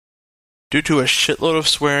Due to a shitload of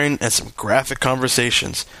swearing and some graphic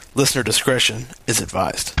conversations, listener discretion is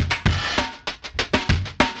advised.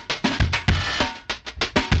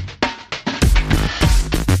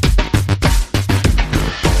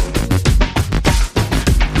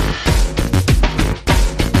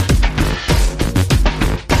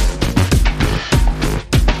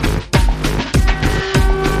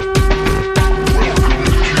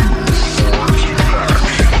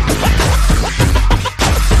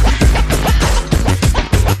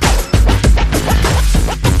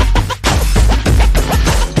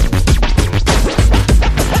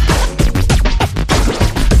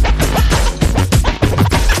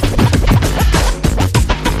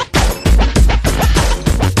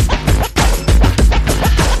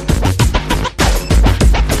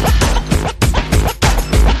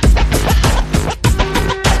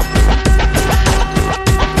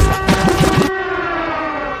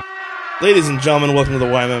 Ladies and gentlemen, welcome to the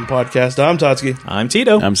YMM Podcast. I'm Totsky. I'm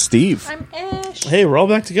Tito. I'm Steve. I'm Ash. Hey, we're all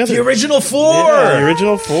back together. The original four. Yeah, the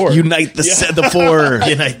original four. Unite the four.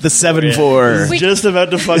 Unite the 7-4. He's just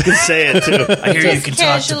about to fucking say it, too. I hear you can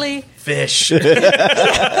Casually. talk to fish. We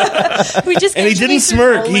just And he didn't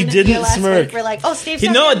smirk. He didn't smirk. We're like, oh, Steve's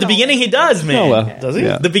You know, at the beginning he does, man. Oh, well. Does he?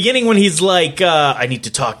 Yeah. The beginning when he's like, I need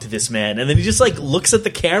to talk to this man. And then he just like looks at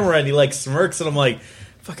the camera and he like smirks and I'm like,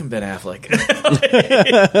 fucking Ben Affleck.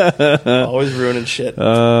 Always ruining shit.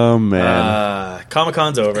 Oh, man.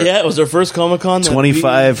 Comic-Con's over. Yeah, it was our first Comic-Con.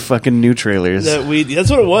 25 fucking new trailers. That's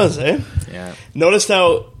what it was, eh? Yeah. Noticed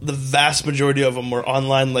how the vast majority of them were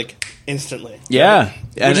online, like, instantly. Yeah.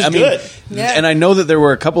 Which is good. Yeah. And I know that there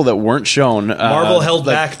were a couple that weren't shown. Marvel held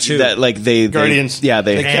back, too. That, like, Guardians. They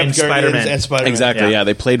They kept And Guardians Spider-Man. and Spider-Man. Exactly, Yeah. yeah.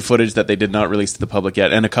 They played footage that they did not release to the public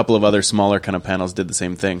yet, and a couple of other smaller kind of panels did the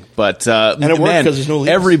same thing. But And it worked 'cause there's no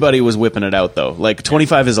leaks. everybody was whipping it out, though. Like,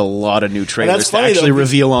 25 is a lot of new trailers to funny, actually though,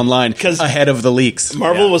 reveal online 'cause ahead of the leaks.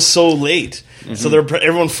 Marvel was so late. So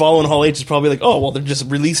everyone following Hall H is probably like, oh, well, they're just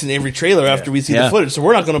releasing every trailer after we see the Yeah. footage, so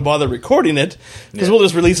we're not going to bother recording it because we'll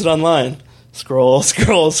just release it online. Scroll.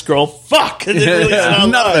 Fuck! And then release it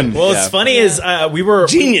online. Nothing. Well, Yeah. it's funny is we were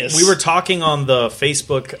Genius. We were talking on the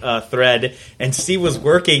Facebook thread, and Steve was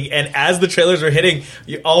working. And as the trailers were hitting,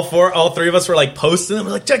 all three of us were like posting them.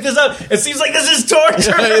 We're like, check this out! It seems like this is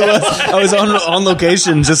torture. I was on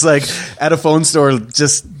location, just like at a phone store,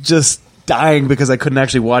 just dying because I couldn't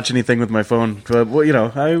actually watch anything with my phone. But, well, you know,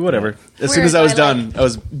 whatever. As soon as I was done, I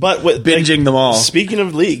was But with, binging them all. Speaking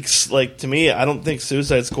of leaks, like, to me, I don't think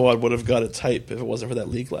Suicide Squad would have got its hype if it wasn't for that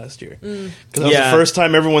leak last year. Because that was Yeah. the first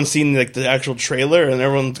time everyone's seen like the actual trailer, and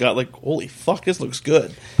everyone's got like, holy fuck, this looks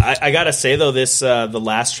good. I gotta say though, this the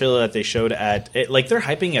last trailer that they showed at like they're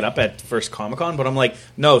hyping it up at first Comic-Con, but I'm like,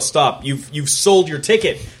 no, stop! You've sold your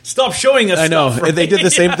ticket. Stop showing us. I know. stuff, right? They did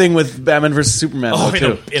the same thing with Batman vs. Superman, Oh,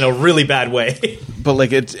 though, too. in a really bad way. But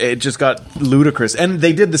like it just got ludicrous, and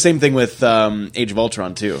they did the same thing with Age of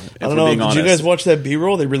Ultron too. If I don't we're know. being Did honest. you guys watch that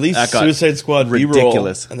B-roll? They released That got Suicide Squad B-roll,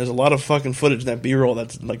 ridiculous. and there's a lot of fucking footage in that B-roll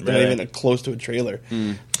that's like not Really? even close to a trailer.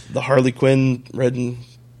 The Harley Quinn red and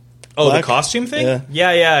Oh, black? the costume thing?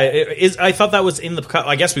 Yeah. Yeah. It is, I thought that was in the...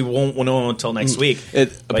 I guess we won't know until next week.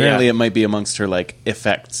 Apparently, yeah. it might be amongst her like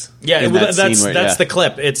effects. Yeah, in well, that that's scene where- that's yeah. the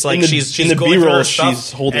clip. It's like In the- she's in the going through B-roll, her stuff,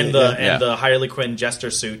 she's holding and it, the yeah. and the Harley Quinn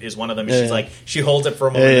jester suit is one of them. And Yeah, she's yeah. like she holds it for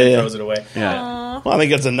a moment and throws it away. Yeah. Well, I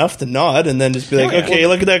think that's enough to nod, and then just be like, Yeah. okay,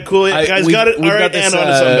 look at that cool guys, got it. All right, got this, and on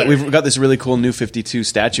to something better. we've got this really cool New 52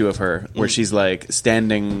 statue of her where she's like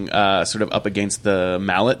standing sort of up against the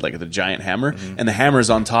mallet, like the giant hammer, and the hammer's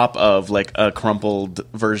on top of like a crumpled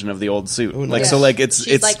version of the old suit. Like nice. so, like it's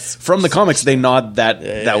She's, like, from the comics. They nod that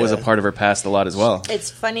that was a yeah. part of her past a lot as well.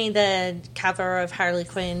 It's funny, the cover of Harley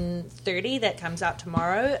Quinn 30 that comes out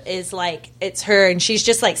tomorrow is like, it's her and she's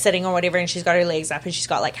just like sitting or whatever, and she's got her legs up and she's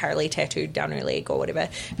got like Harley tattooed down her leg or whatever,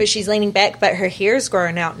 but she's leaning back, but her hair's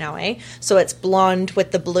growing out now, so it's blonde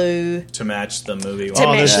with the blue To match the movie. to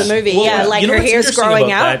match the movie. Well, yeah, like you know her what's hair's interesting growing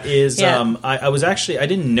about out. That is, Yeah. I was actually I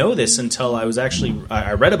didn't know this until I was actually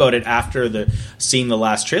I read about it after seeing the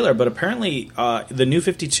last trailer. But apparently, the New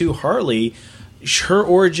 52 Harley, her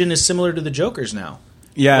origin is similar to the Joker's now.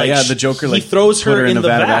 Yeah, Like, yeah. The Joker he like throws put her in a the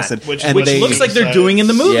vat of vat, acid, which and looks like they're doing in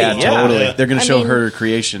the movie. Yeah, totally. Yeah. They're going to I show mean, her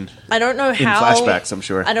creation I don't know in how flashbacks. I'm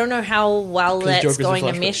sure. I don't know how well that's Joker's in going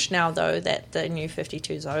to flashbacks. mesh now, though, that the New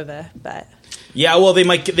 52's over. But Yeah, well, they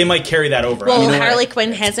might carry that over. Well, I mean, Harley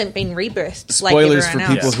Quinn hasn't been rebirthed. Spoilers like for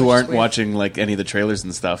everyone people else, who which is aren't weird. watching like any of the trailers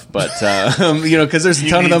and stuff, but because there's a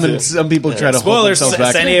ton of them, and some people try to hold spoilers. themselves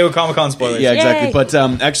back. San Diego Comic-Con spoilers. Yeah, exactly. Yay. But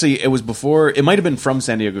actually, it was before. It might have been from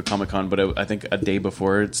San Diego Comic-Con, but I think a day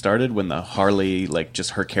before it started, when the Harley, like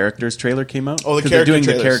just her characters trailer came out. Oh, the 'Cause they're character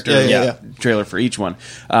doing the trailers. character Yeah. trailer for each one.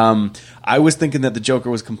 I was thinking that the Joker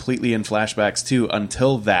was completely in flashbacks too,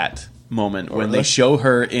 until that moment when they show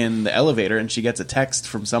her in the elevator and she gets a text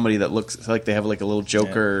from somebody that looks like they have like a little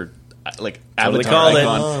Joker like Totally avatar called it.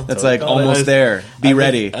 icon that's Totally like called it. almost there. Be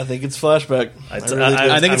ready. I think it's flashback. I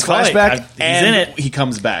I think it's I'm calling it. flashback, He's and in it. he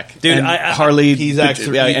comes back. Dude, and I- Harley. He's Act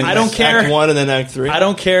 3. and I don't care. Act 1 and then Act 3. I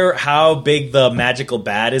don't care how big the magical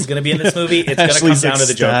bad is going to be in this movie. It's going to come Ashley's down like, to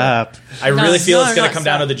the Joker. "Stop." I really feel no, it's going not to come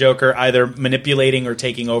down to stop. the Joker either manipulating or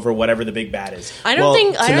taking over whatever the big bad is. I don't Well,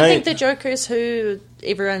 think tonight- the Joker's who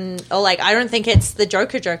everyone. Oh, like I don't think it's the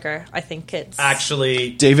Joker. I think it's Actually,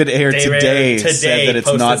 David Ayer today said that it's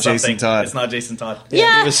posted not something. Jason Todd. It's not Jason Todd.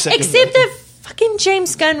 Yeah, he was sick of except it. that fucking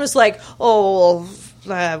James Gunn was like, "Oh,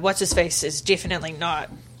 what's his face is definitely not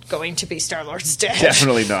going to be Star-Lord's dad.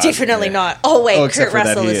 Definitely not. Definitely Yeah. not. Oh wait, Oh, except Kurt for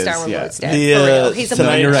that Russell he is is, Star-Lord's yeah. dad. The, For real. He's a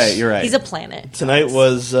tonight- planet. You're right. He's a planet. Tonight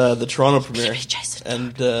was the Toronto premiere, be Jason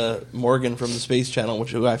and Morgan from the Space Channel,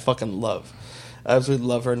 who I fucking love. I absolutely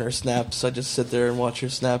love her and her snaps. I just sit there and watch her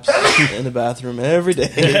snaps in the bathroom every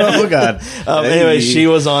day. Oh God. Anyway, Hey. she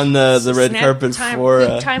was on the red Snap carpet time, for.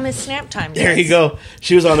 Good time is snap time. There you guys. go.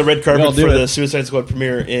 She was on the red We all carpet do for it. the Suicide Squad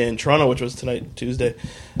premiere in Toronto, which was tonight, Tuesday.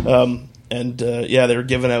 Yeah, they were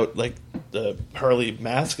giving out like the Harley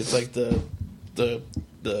mask. It's like the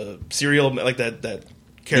cereal, like that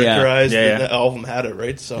characterized. Yeah, yeah. That all of them had it,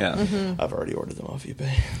 right? So Yeah. Mm-hmm. I've already ordered them off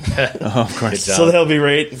eBay. Oh, of course. Good So job. they'll be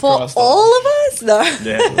right and For crossed off. all of us, no.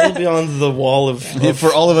 Yeah. They'll be on the wall of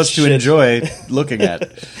For all of us to shit. enjoy looking at.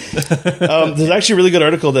 There's actually a really good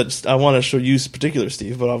article that I want to show you, particular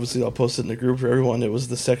Steve, but obviously I'll post it in the group for everyone. It was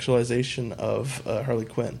the sexualization of Harley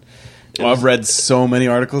Quinn. It Well, was- I've read so many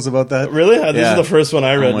articles about that. Really? This Yeah. is the first one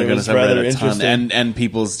I read. Oh my and it goodness, was I've read rather a ton, interesting. and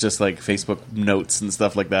people's just like Facebook notes and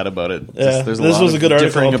stuff like that about it. Yeah, Just, there's this lot was a of good article.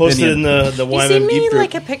 differing I'll post it opinion. in the You Wyman sent me Beef group.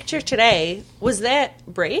 like a picture today. Was that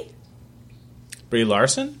Brie? Brie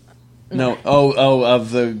Larson? No,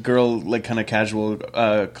 of the girl like kind of casual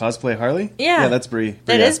cosplay Harley. Yeah. that's Brie.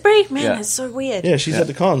 That is Brie? Man, Yeah. that's so weird. Yeah, she's at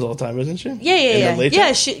the cons all the time, isn't she? Yeah, In yeah, the yeah.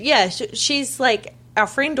 latex? She's like our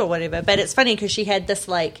friend or whatever. But it's funny because she had this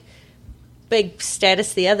like big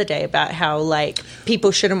status the other day about how like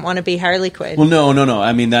people shouldn't want to be Harley Quinn. Well, no.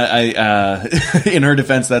 I mean that in her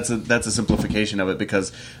defense, that's a simplification of it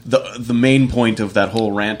because the main point of that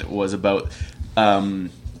whole rant was about.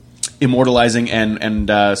 Immortalizing and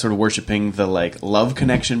sort of worshiping the like love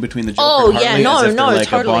connection between the Joker Oh, and Harley yeah, as if no, they're like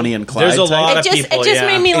totally. a Bonnie and Clyde There's a type. lot it of just people, it just yeah.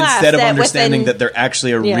 made me laugh Instead of that understanding within, that they're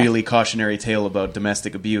actually a Yeah. really cautionary tale about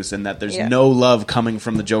domestic abuse and that there's Yeah. no love coming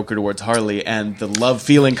from the Joker towards Harley and the love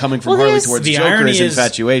feeling coming from Well, Harley there's- towards The Joker irony is is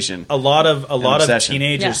infatuation. A lot of obsession.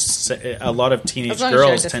 teenagers, a lot of teenage As long as you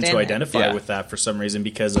girls tend to understand that. identify Yeah. with that for some reason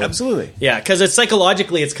because of, Absolutely. yeah, because it's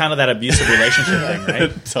psychologically it's kind of that abusive relationship thing,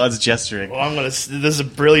 right? Todd's gesturing. Well, this is a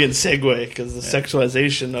brilliant segue because the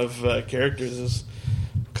sexualization of characters is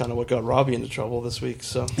kind of what got Robbie into trouble this week.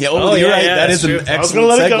 So Yeah, Oh, you're yeah, right. yeah, that that's is an true. I was excellent going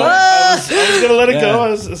to let it go. segue. I was going to let it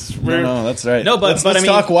go. Yeah. No, that's right. No, but- let's I mean-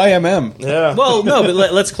 talk YMM. Yeah. Well, no,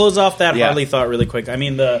 but let's close off that Yeah. Harley thought really quick. I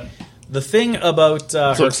mean the thing about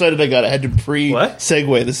so her. excited I got. I had to What?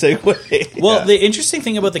 segue the segue. Well, Yeah. the interesting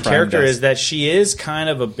thing about the Prime character does. is that she is kind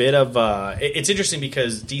of a bit of it's interesting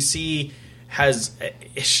because DC has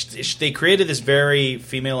they created this very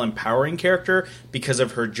female empowering character because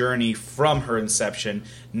of her journey from her inception,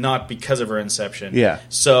 not because of her inception. Yeah.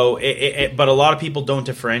 So, but a lot of people don't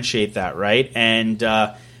differentiate that, right? And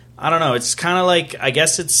I don't know. It's kind of like I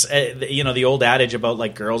guess it's the old adage about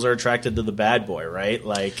like girls are attracted to the bad boy, right?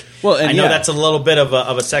 Like, Well, and I know yeah. that's a little bit of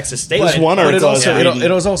a sexist statement. one But it article also I was reading-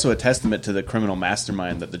 it was also a testament to the criminal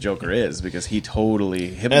mastermind that the Joker is because he totally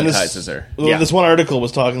hypnotizes her. Well, Yeah. this one article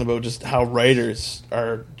was talking about just how writers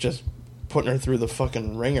are just putting her through the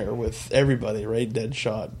fucking ringer with everybody, right?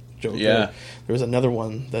 Deadshot, Joker. Yeah. There was another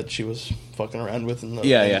one that she was fucking around with in the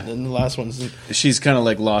Yeah. in the last one's She's kind of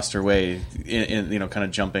like lost her way in kind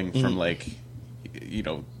of jumping from like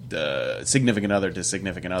significant other to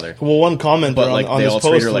significant other. well, one commenter But, like, on they this all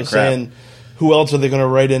treat post her like was crap. saying, "Who else are they going to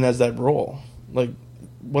write in as that role?" Like,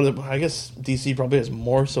 I guess DC probably has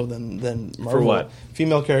more so than Marvel. what?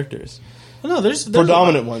 Female characters, No, there's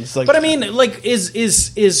predominant ones. Like, But I mean, like,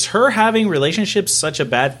 is her having relationships such a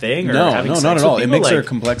bad thing? Or No, having no, sex not at with all. It people? makes her a Like,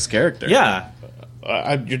 complex character. yeah.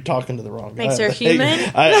 you're talking to the wrong guy. Makes her human?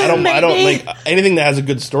 I don't Maybe. like anything that has a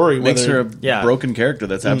good story. Makes her Whether, a Yeah. broken character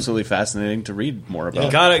that's absolutely fascinating to read more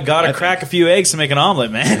about. Gotta crack a few eggs to make an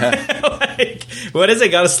omelet, man. Like, what is it?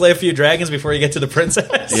 Gotta slay a few dragons before you get to the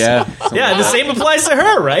princess. Yeah. Yeah, the same applies to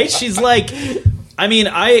her, right? She's like, I mean,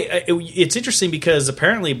 it's interesting because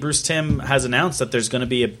apparently Bruce Timm has announced that there's going to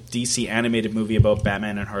be a DC animated movie about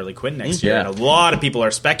Batman and Harley Quinn next year, Yeah. and a lot of people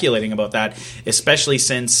are speculating about that, especially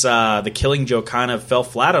since The Killing Joke kind of fell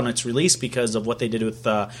flat on its release because of what they did with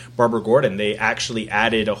Barbara Gordon. They actually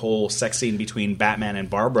added a whole sex scene between Batman and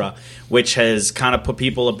Barbara, which has kind of put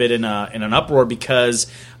people a bit in an uproar because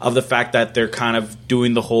of the fact that they're kind of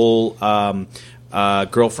doing the whole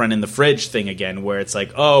girlfriend in the fridge thing again, where it's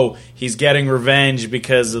like, oh, he's getting revenge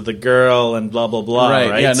because of the girl and blah blah blah,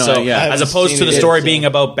 right? Yeah, no, So yeah. I as haven't opposed to seen the it, story so- being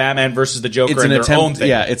about Batman versus the Joker It's and an their own attempt. thing.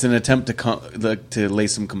 Yeah, it's an attempt to lay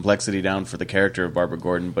some complexity down for the character of Barbara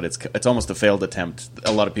Gordon, but it's almost a failed attempt.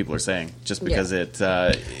 A lot of people are saying just because it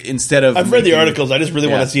instead of I've read the making- articles. I just really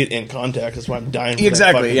Yeah. want to see it in context. That's why I'm dying. For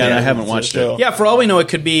Exactly, That fucking yeah, and I damn haven't watched show. it. Yeah, for all we know, it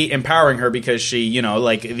could be empowering her because she,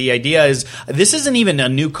 like the idea is this isn't even a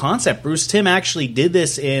new concept. Bruce Timm actually did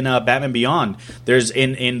this in Batman Beyond. There's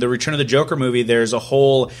in the Return of the Joker movie. There's a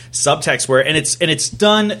whole subtext where, and it's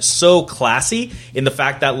done so classy in the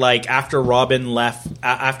fact that like after Robin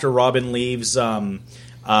leaves.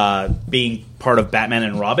 Being part of Batman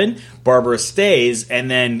and Robin, Barbara stays, and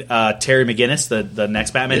then Terry McGinnis, the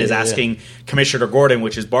next Batman, is asking Commissioner Gordon,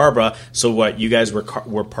 which is Barbara, so what, you guys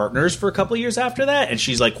were partners for a couple of years after that? And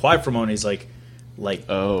she's like, quiet for a moment. He's like,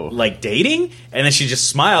 Oh. like dating? And then she just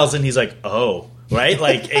smiles, and he's like, oh. Right,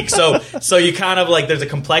 like so you kind of like there's a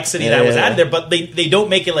complexity that was added there, but they don't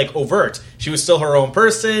make it like overt. She was still her own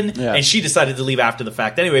person, and she decided to leave after the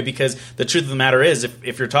fact anyway. Because the truth of the matter is,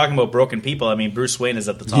 if you're talking about broken people, I mean Bruce Wayne is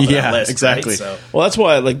at the top of that list. exactly. Right? So, Well, that's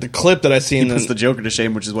why like the clip that I seen. Puts the Joker to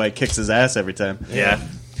shame, which is why he kicks his ass every time. yeah.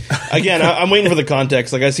 Again, I'm waiting for the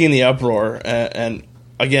context. Like I seen the uproar, and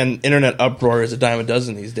again, internet uproar is a dime a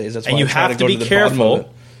dozen these days. That's why And you I'm trying have to go be the bottom of careful. it.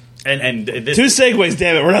 And this, 2 segues,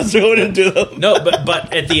 damn it, we're not going into them. no,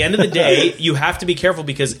 but at the end of the day, you have to be careful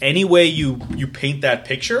because any way you paint that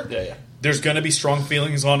picture, there's going to be strong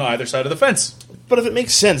feelings on either side of the fence. But if it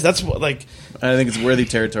makes sense, that's what like. I think it's worthy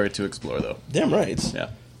territory to explore, though. Damn right. Yeah.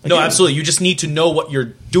 No, Again, absolutely. You just need to know what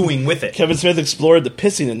you're doing with it. Kevin Smith explored the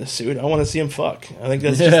pissing in the suit. I want to see him fuck. I think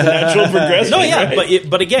that's just the natural progression. No, yeah, right?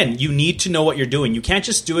 but again, you need to know what you're doing. You can't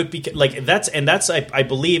just do it because like that's I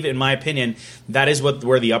believe, in my opinion, that is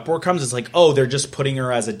where the uproar comes. It's like, oh, they're just putting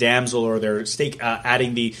her as a damsel, or they're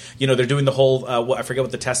adding the they're doing the whole I forget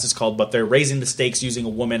what the test is called, but they're raising the stakes using a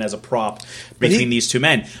woman as a prop between these two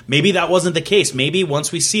men. Maybe that wasn't the case. Maybe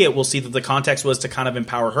once we see it, we'll see that the context was to kind of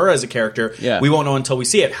empower her as a character. Yeah. We won't know until we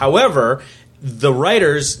see it. However, the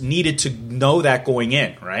writers needed to know that going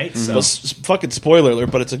in, right? So, Well, fucking spoiler alert,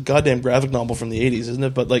 but it's a goddamn graphic novel from the 80s, isn't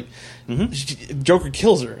it? But like, Joker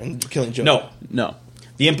kills her in Killing Joke. no. No.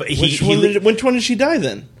 Which one did she die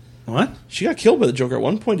then? What? She got killed by the Joker at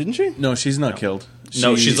one point, didn't she? No, she's not killed.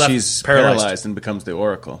 No, she's left she's paralyzed. and becomes the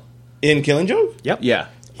Oracle. In Killing Joke? Yep. Yeah.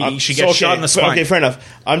 She gets shot in the spine. Okay, fair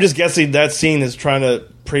enough. I'm just guessing that scene is trying to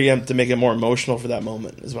preempt to make it more emotional for that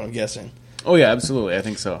moment, is what I'm guessing. Oh, yeah, absolutely. I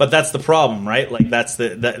think so. But that's the problem, right? Like that's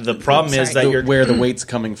the problem is that you're where the weight's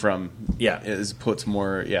coming from Yeah. is puts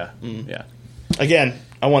more, yeah. Again,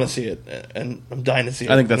 I want to see it, and I'm dying to see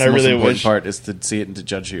it. I think that's and the most really important wish- part is to see it and to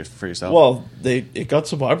judge it for yourself. Well, it got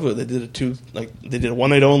so popular they did they did a one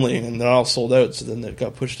night only, and they're all sold out. So then it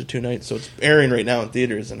got pushed to 2 nights. So it's airing right now in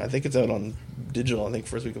theaters, and I think it's out on digital. I think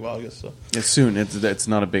first week of August. So it's soon. It's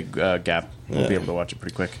not a big gap. We'll be able to watch it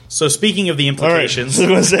pretty quick. So speaking of the all right, implications, I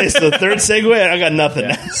was going to say. So third segue, I got nothing.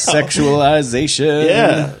 Sexualization.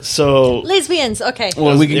 Yeah. So Lesbians. Okay.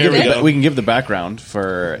 Well, we can There give we go. we can give the background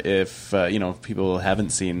for if people haven't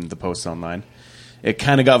seen the post online. It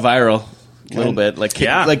kind of got viral a little bit, like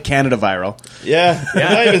Canada viral. yeah,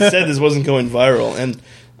 I even said this wasn't going viral, and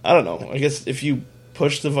I don't know. I guess if you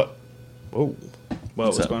push the, whoa,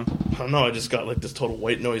 what's up? going on? I don't know. I just got like this total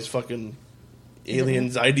white noise, fucking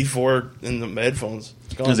aliens ID4 in the headphones.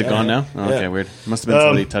 It's gone Is it gone now? Oh, Yeah. Okay, weird. Must have been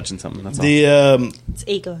somebody touching something. That's all. The It's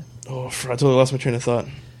ego. oh, I totally lost my train of thought.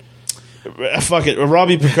 Fuck it.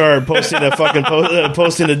 Robbie Picard posting a fucking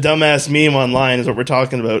posting a dumbass meme online is what we're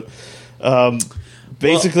talking about.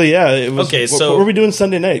 Basically, yeah. It was, okay, what, so- what were we doing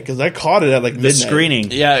Sunday night? Because I caught it at like The midnight.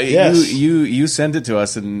 screening. Yeah, Yes. you sent it to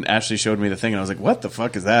us, and Ashley showed me the thing, and I was like, "What the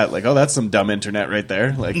fuck is that?" Like, oh, that's some dumb internet right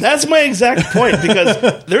there. Like, That's my exact point,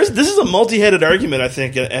 because this is a multi-headed argument, I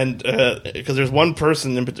think, and because there's one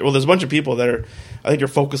person there's a bunch of people that are, I think, they're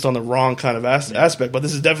focused on the wrong kind of aspect, but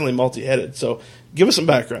this is definitely multi-headed. So Give us some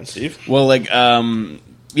background, Steve. Well, like,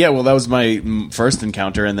 yeah, well, that was my first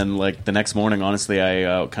encounter, and then like the next morning, honestly,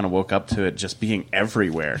 I kind of woke up to it just being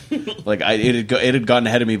everywhere. Like, it had gotten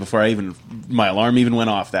ahead of me before my alarm even went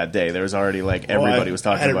off that day. There was already like everybody was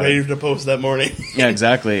talking about it. I had it ready it. to post that morning. Yeah,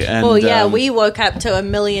 exactly. And, well, yeah, we woke up to a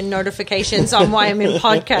million notifications on YMN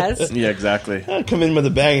Podcast. Yeah, exactly. I'll come in with a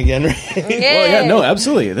bang again, right? Yeah. Well, yeah, no,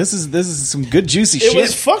 absolutely. This is some good juicy It shit.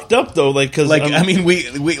 was fucked up though, like because I mean, we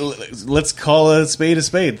let's call a spade a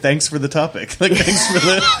spade. Thanks for the topic. Like, thanks for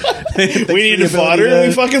the. we needed fodder, and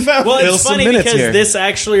we fucking found Well, it. it's funny minutes because here. this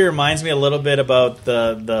actually reminds me a little bit about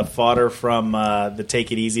the fodder from the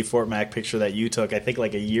Take It Easy Fort Mac picture that you took, I think,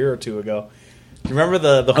 like a year or two ago. Do you remember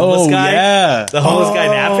the homeless guy? Yeah. The homeless guy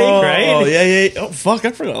napping, right? Oh yeah. Oh fuck,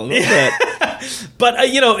 I forgot about that. But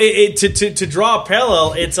to draw a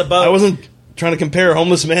parallel, it's about. I wasn't trying to compare a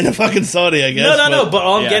homeless man to fucking Saudi, I guess. No. But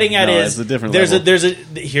all I'm Yeah, getting at no, is it's a different here's level.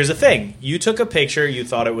 the thing. You took a picture. You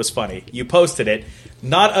thought it was funny. You posted it,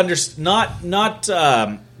 not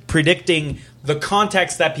predicting the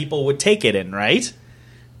context that people would take it in, right?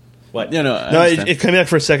 What? No, No, it came back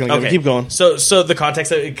for a second. Okay. Keep going. So the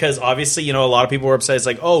context, because obviously, a lot of people were upset. It's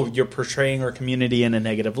like, oh, you're portraying our community in a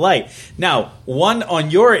negative light. Now,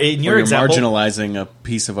 you're example, marginalizing a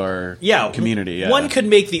piece of our community. Yeah. One could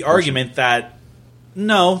make the argument that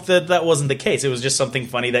no, that wasn't the case. It was just something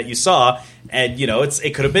funny that you saw, and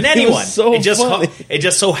it could have been anyone. was so funny. It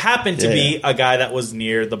just so happened to be a guy that was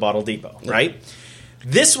near the bottle depot, right?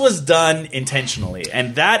 This was done intentionally,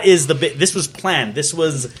 and that is this was planned. This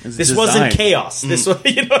wasn't designed. chaos. This was,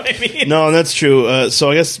 you know what I mean? No, that's true. So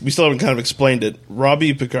I guess we still haven't kind of explained it.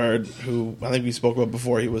 Robbie Picard, who I think we spoke about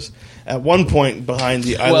before, he was at one point behind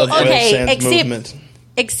the I Love Oil Sands movement.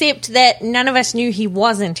 Except that none of us knew he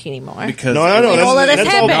wasn't anymore. Because no, I know. all of this that's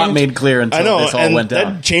happened. not made clear until I know, this all and went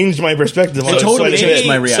down. that changed my perspective. on It totally quite a changed bit.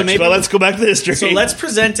 my reaction. maybe- But let's go back to the history. So let's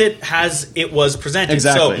present it as it was presented.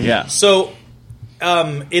 Exactly, So, yeah. So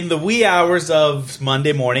in the wee hours of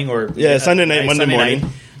Monday morning, Sunday night, Monday morning.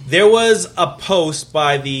 there was a post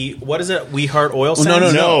by the We Heart Oil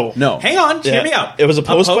Sands. No. Hang on, hear me out. It was a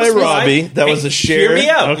post by Robbie that was a share. Hear me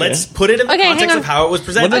out. Okay. Let's put it in the Okay, hang context on. of how it was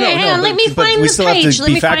presented. Okay, hang on, let me but find we the still page. have to Let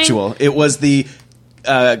be me find- factual. It was the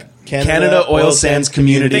Canada Oil Sands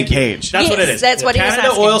Community Thank you. page. That's Yes, what it is. that's what he was Canada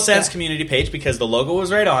asking. Oil Sands Yeah. Community page, because the logo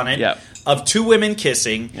was right on it. Yeah. Of two women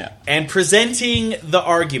kissing and presenting the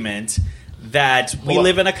argument that we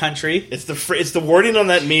live in a country. It's the wording on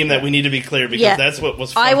that meme that we need to be clear because that's what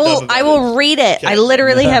was. I fucked will. up about I will read it. Okay. I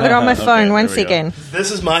literally have it on my phone. there One we go. second.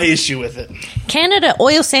 This is my issue with it. Canada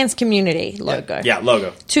Oil Sands Community logo. Yeah,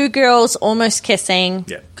 logo. Two girls almost kissing.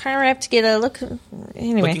 Yeah. Kind of wrapped together. Look.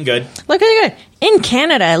 Anyway. Looking good. Looking good. In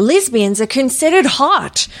Canada, lesbians are considered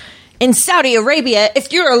hot. In Saudi Arabia,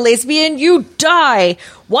 if you're a lesbian, you die.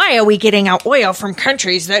 Why are we getting our oil from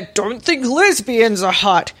countries that don't think lesbians are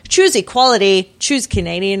hot? Choose equality. Choose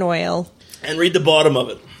Canadian oil. And read the bottom of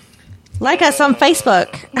it. Like us on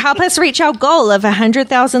Facebook. Help us reach our goal of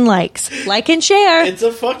 100,000 likes. Like and share. It's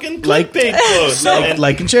a fucking clickbait post.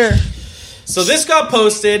 Like and share. So this got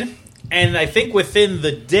posted, and I think within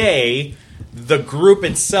the day, the group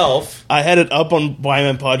itself. I had it up on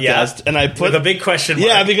YMN Podcast, Yeah. and I put With a big question mark.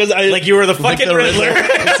 Yeah, because like you were the fucking the Riddler.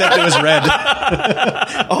 Except it was red.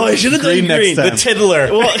 Oh, I should have done Green next green. time. The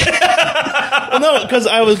Tiddler. Well, no, because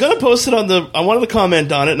I was going to post it on I wanted to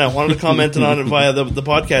comment on it, and I wanted to comment on it via the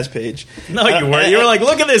podcast page. No, you weren't. You were like,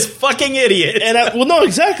 look at this fucking idiot. And no,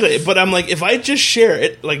 exactly. But I'm like, if I just share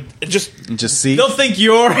it, like, just see. They'll think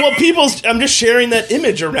you're. Well, I'm just sharing that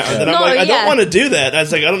image around, and I'm like, I don't want to do that. I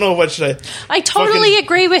was like, I don't know what should I. I totally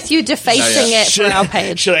agree with you defacing it for our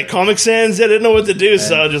page. Should I Comic Sans it? I didn't know what to do,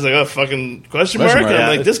 so I was just like, oh, fucking question mark. And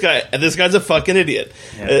I'm like, this guy's a fucking idiot.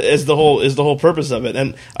 Is the whole purpose of it.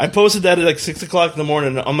 And I posted that at like 6 o'clock in the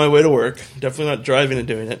morning on my way to work. Definitely not driving and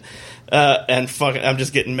doing it. And fucking, I'm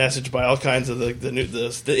just getting messaged by all kinds of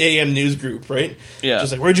the AM news group, right? Yeah.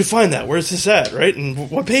 Just like, where'd you find that? Where's this at? Right? And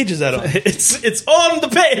what page is that on? It's on the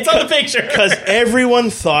page. It's on the picture. Because everyone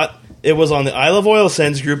thought it was on the I Love Oil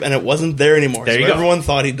Sands group, and it wasn't there anymore. There so you go. everyone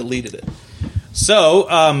thought he deleted it. So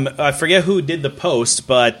I forget who did the post,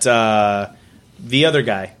 but the other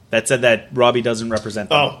guy that said that Robbie doesn't represent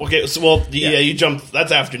them. Oh, okay. So, you jumped.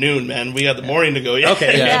 That's afternoon, man. We got the morning to go. Yeah.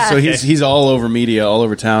 Okay. Yeah, so he's all over media, all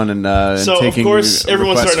over town, and So taking of course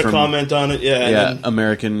everyone's requests starting to from, comment on it. Yeah. And then,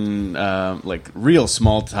 American, like real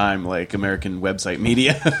small time, like American website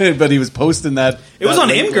media. But he was posting that. It was that on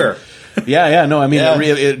link. Imgur. Yeah. No, I mean, Yeah.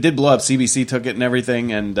 it did blow up. CBC took it and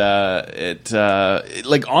everything, and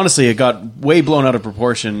like honestly, it got way blown out of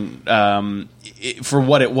proportion for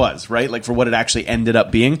what it was, right? Like for what it actually ended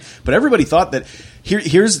up being. But everybody thought that.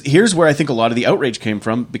 Here's where I think a lot of the outrage came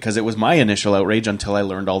from, because it was my initial outrage until I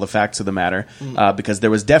learned all the facts of the matter. Because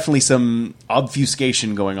there was definitely some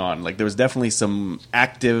obfuscation going on. Like there was definitely some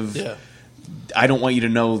active. Yeah. I don't want you to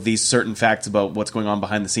know these certain facts about what's going on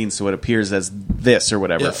behind the scenes, so it appears as this or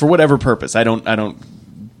whatever, Yeah. for whatever purpose. I don't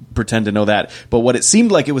pretend to know that. But what it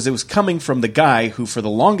seemed like it was coming from the guy who, for the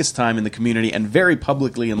longest time in the community and very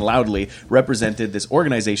publicly and loudly, represented this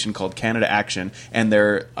organization called Canada Action and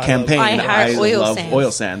their campaign, I Heart Oil Love Sands.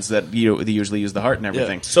 Oil Sands, that they usually use the heart and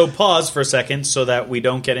everything. So pause for a second so that we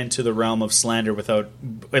don't get into the realm of slander without,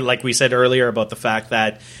 like we said earlier about the fact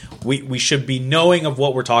that we should be knowing of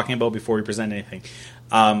what we're talking about before we present anything.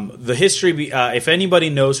 The history, if anybody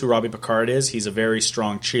knows who Robbie Picard is, he's a very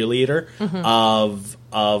strong cheerleader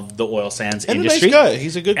of the oil sands And industry. a nice guy.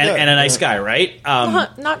 He's a good guy. And a nice guy, right?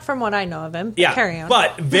 Not from what I know of him. Yeah, Carry on.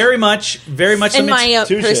 but very much in my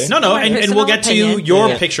Touche. no, my and we'll personal get to opinion. your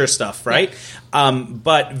Yeah. picture stuff, right?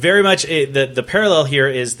 But very much the parallel here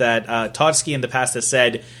is that Todsky in the past has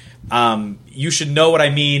said, you should know what I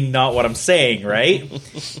mean, not what I'm saying, right?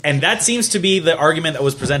 And that seems to be the argument that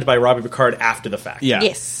was presented by Robbie Picard after the fact. Yeah.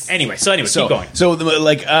 Yes. Anyway, keep going. So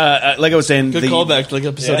like I was saying, Good callback to like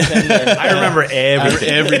episode 10 there. I remember everything.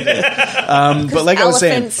 everything. But like I was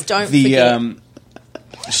saying, elephants don't the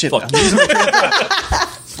forget. shit. Fuck. I'm losing my train of thought.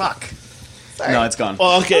 Fuck. No, it's gone.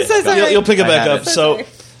 Well, okay. I'm so sorry. You'll pick it I back have up. it. So Sorry.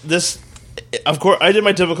 this, of course, I did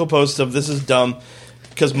my typical post of this is dumb,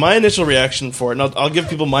 because my initial reaction for it, and I'll give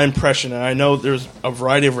people my impression, and I know there's a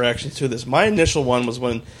variety of reactions to this. My initial one was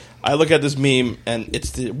when I look at this meme, and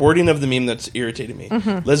it's the wording of the meme that's irritating me.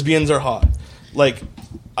 Lesbians are hot. Like,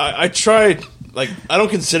 I try, like, I don't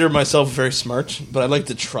consider myself very smart, but I like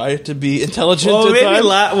to try to be intelligent What at made,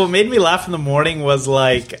 times. what made me laugh in the morning was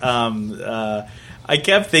like, I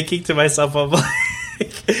kept thinking to myself, I'm like,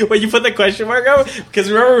 when you put the question mark out, because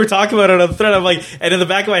remember we were talking about it on the thread, I'm like, and in the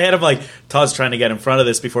back of my head, I'm like, Todd's trying to get in front of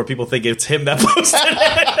this before people think it's him that posted it.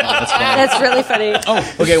 That's really funny.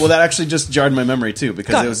 Oh, okay. Well, that actually just jarred my memory too,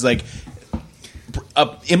 because it was like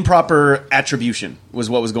improper attribution was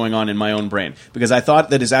what was going on in my own brain, because I thought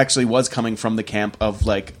that it actually was coming from the camp of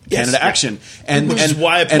like Canada yeah. Action, and Which is and-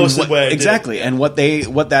 why I and posted what- the way I did. exactly. And what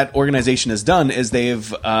that organization has done is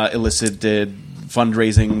they've elicited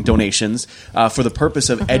fundraising donations for the purpose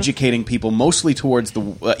of educating people, mostly towards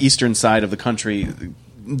the eastern side of the country,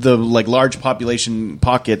 the like large population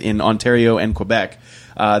pocket in Ontario and Quebec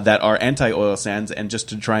that are anti-oil sands, and just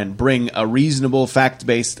to try and bring a reasonable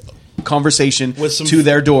fact-based conversation With some- to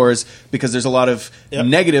their doors, because there's a lot of Yep.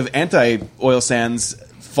 negative anti-oil sands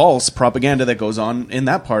false propaganda that goes on in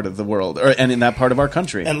that part of the world, and in that part of our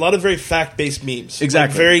country. And a lot of very fact-based memes.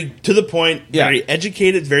 Exactly. Like very to the point, Yeah. very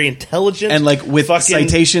educated, very intelligent. And like with fucking-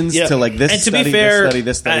 citations yeah. to like this And to study, be fair, this study,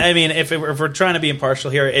 this study. I mean, if we're trying to be impartial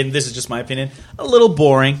here, and this is just my opinion, a little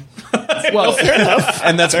boring. Well, fair enough.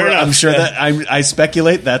 And that's Fair where I'm enough, sure yeah. that I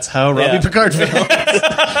speculate that's how Robbie Yeah. Picard felt.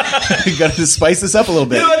 You got to spice this up a little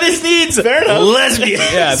bit. You know what this needs? Fair enough. Lesbians.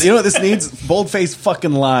 Yeah, you know what this needs? Bold-faced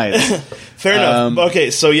fucking lies. Fair enough. Okay,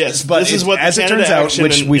 so yes, But this is what as it Canada turns out, Action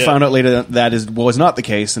which and- we yeah. found out later that was not the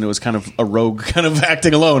case, and it was kind of a rogue kind of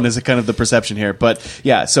acting alone is kind of the perception here. But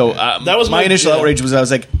yeah, so That was my my- initial yeah. outrage was I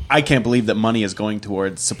was like, I can't believe that money is going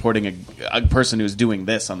towards supporting a person who's doing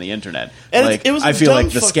this on the internet. And like, it was a I feel dumb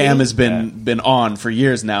like the fucking- scam has been on for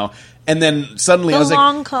years now, and then suddenly The I was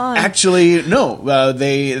long like, con. actually, no,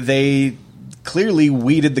 they clearly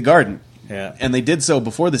weeded the garden. Yeah. And they did so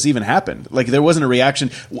before this even happened. Like, there wasn't a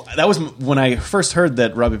reaction. That was when I first heard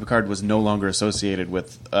that Robbie Picard was no longer associated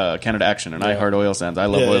with Canada Action, and I heart oil sands. I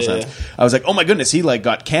love Yeah, oil yeah, sands. I was like, oh my goodness, he like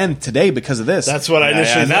got canned today because of this. That's what I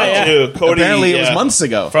initially yeah, thought yeah. too. Cody, Apparently, it was yeah. months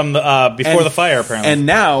ago. From the before And- the fire, apparently. And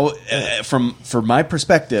now, from my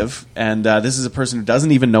perspective, and this is a person who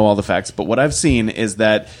doesn't even know all the facts, but what I've seen is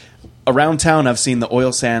that around town I've seen the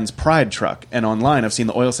Oil Sands Pride truck, and online I've seen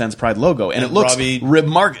the Oil Sands Pride logo, and it looks Robbie-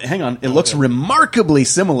 looks remarkably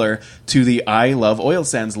similar to the I Love Oil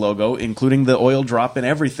Sands logo, including the oil drop and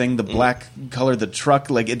everything, the black color, the truck.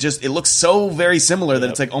 Like, it looks so very similar that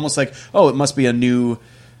it's like almost like, oh, it must be a new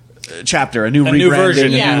chapter, a new new rebranding,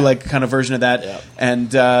 version, a yeah. new like kind of version of that. Yeah.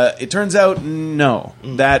 And it turns out, no,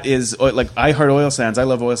 that is like I Heart Oil Sands, I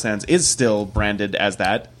Love Oil Sands is still branded as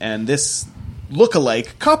that, and this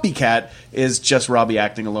look-alike copycat is just Robbie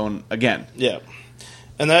acting alone again. Yeah,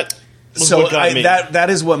 and that was So what got me. that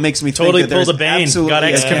is what makes me totally think that there's pulled a Bane. absolutely Got a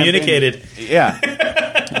excommunicated. campaign-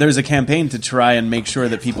 Yeah, there's a campaign to try and make sure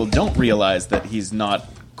that people don't realize that he's not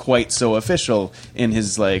quite so official in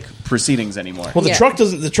his like proceedings anymore. Well, the Yeah. truck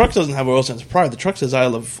doesn't. The truck doesn't have Oil Sands Pride. The truck says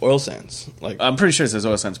Isle of Oil Sands. Like, I'm pretty sure it says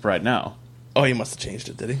Oil Sands Pride now. oh, he must have changed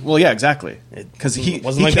it, did he? Well, yeah, exactly. It Because he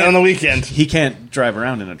wasn't like that on the weekend. He can't drive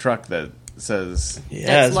around in a truck that says.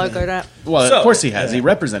 Yes, That's logoed up. Well, So- of course he has. He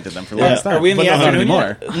represented them for the Yeah. longest time. Are we in but the not afternoon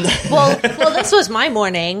anymore? Well, this was my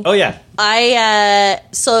morning. Oh yeah.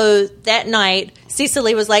 So that night,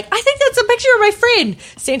 Cecily was like, I think that's a picture of my friend.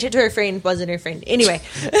 Sent it to her friend, wasn't her friend. Anyway,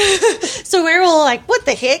 so we're all like, what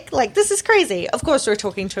the heck? Like, this is crazy. Of course, we're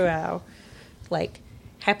talking to our, like,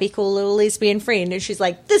 happy, cool little lesbian friend, and she's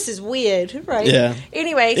like, this is weird, right? Yeah.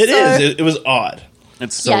 Anyway, It so, is. It was odd.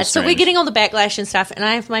 It's so yeah, so we're strange. getting all the backlash and stuff, and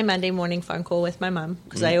I have my Monday morning phone call with my mum,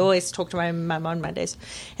 because I always talk to my mum on Mondays,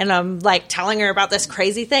 and I'm, like, telling her about this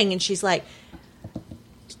crazy thing, and she's like,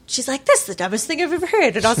 that's the dumbest thing I've ever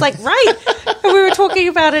heard. And I was like, right. And we were talking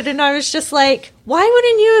about it, and I was just like, why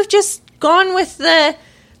wouldn't you have just gone with the,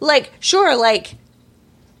 like, sure, like,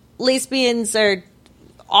 lesbians are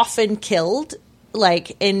often killed,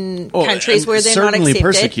 like, in Oh, countries and where they're not certainly accepted.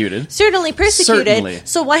 persecuted. Certainly persecuted. Certainly.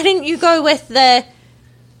 So why didn't you go with the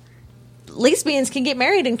lesbians can get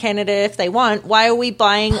married in Canada if they want? Why are we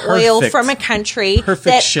buying oil Perfect. from a country Perfect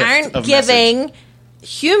that shift aren't of giving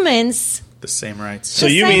humans The same rights. So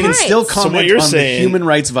the you same mean rights? Still So what comment you're on saying- the human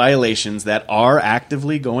rights violations that are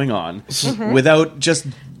actively going on Mm-hmm. without just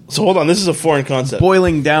So hold on. This is a foreign concept.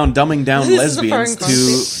 boiling down, dumbing down This is a lesbians foreign to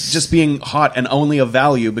concept. just being hot and only of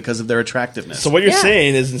value because of their attractiveness. So what you're Yeah.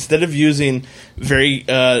 saying is instead of using very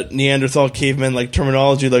Neanderthal caveman like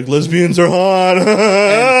terminology like lesbians are hot,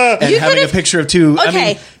 and You having a could've- picture of two, I Okay.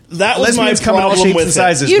 mean, that was my lesbians come in all problem shapes with and it.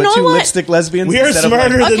 sizes, You but know two what? lipstick lesbians We are instead of,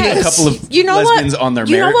 smarter like, than Okay. a couple of You know what? lesbians on their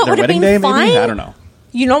You know what their would've wedding been day, maybe? fine? I don't know.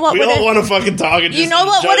 You know what We would don't have want to fucking talk. And You just know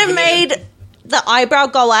what would have jump in. made the eyebrow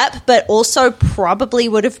go up, but also probably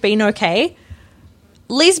would have been okay?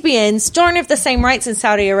 Lesbians don't have the same rights in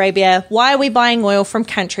Saudi Arabia. Why are we buying oil from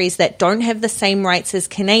countries that don't have the same rights as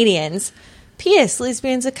Canadians? P.S.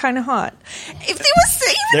 Lesbians are kind of hot. If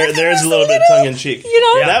there was, There's a little bit tongue in cheek. you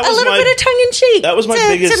know, Yeah, that a was little my- bit of tongue in cheek. that was my to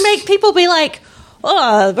biggest- make people be like,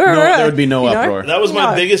 oh, there would be no uproar. That was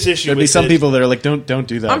my No. biggest issue. There'd be with some it. people that are like, don't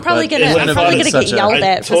do that. I'm probably but gonna- it I'm wouldn't have probably been gonna get such a- yelled I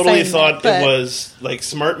at for totally saying thought that, it but- was like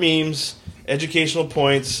smart memes, educational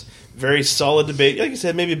points, very solid debate. Like you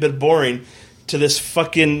said, maybe a bit boring to this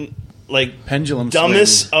fucking like Pendulum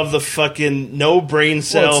dumbest swing. of the fucking no brain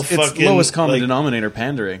cell Well, it's fucking lowest common like, denominator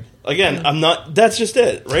pandering. Again, I'm not. That's just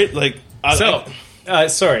it, right? Like So,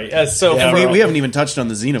 sorry. So Yeah, for- We haven't even touched on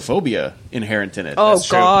the xenophobia inherent in it. Oh, That's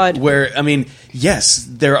true. God. Where, I mean, yes,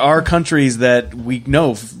 there are countries that we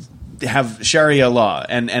know have Sharia law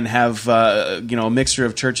and have a mixture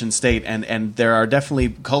of church and state, and there are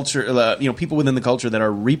definitely culture people within the culture that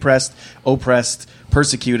are repressed, oppressed,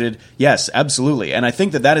 persecuted. Yes, absolutely, and I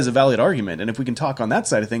think that is a valid argument. And if we can talk on that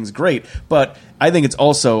side of things, great. But I think it's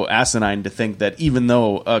also asinine to think that even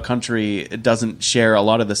though a country doesn't share a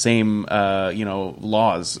lot of the same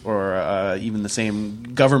laws or even the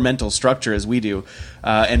same governmental structure as we do,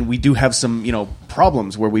 and we do have some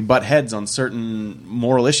problems where we butt heads on certain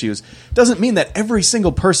moral issues, doesn't mean that every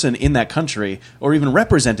single person in that country or even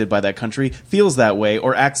represented by that country feels that way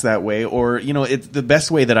or acts that way. Or it's the best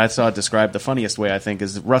way that I saw it described, the funniest way I think,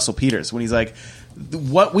 is Russell Peters when he's like,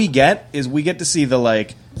 what we get to see the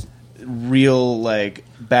like real like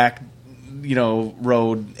back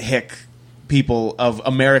road hick people of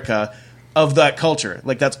America, of that culture.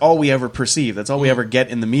 Like, that's all we ever perceive. That's all we ever get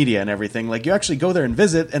in the media and everything. Like, you actually go there and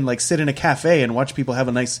visit and like sit in a cafe and watch people have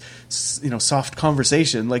a nice soft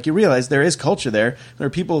conversation. Like, you realize there is culture there. There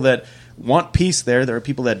are people that want peace there. There are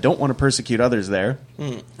people that don't want to persecute others there.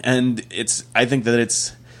 And I think that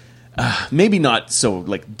it's maybe not so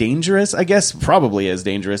like dangerous, I guess, probably as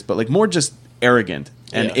dangerous, but like more just arrogant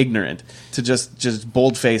and Yeah. ignorant to just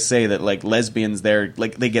bold-faced say that like lesbians there,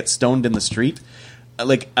 like they get stoned in the street.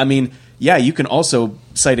 Like, I mean, yeah, you can also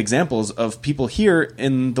cite examples of people here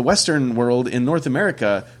in the Western world, in North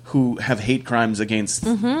America, who have hate crimes against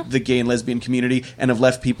the gay and lesbian community and have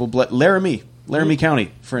left people Laramie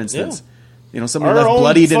County, for instance. Somebody left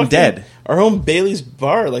bloodied and dead. Our own Bailey's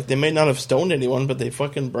bar, like they may not have stoned anyone, but they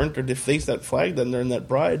fucking burnt or defaced that flag then during that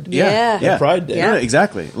Pride. Yeah. Pride Day. Yeah,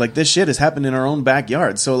 exactly. Like, this shit has happened in our own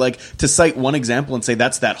backyard. So, like, to cite one example and say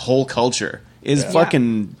that's that whole culture is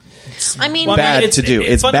fucking I mean, Well, bad it's- to do. It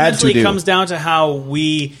It's bad to fundamentally do. comes down to how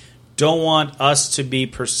we don't want us to be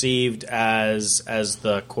perceived as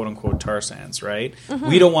the quote unquote Tarzans, right?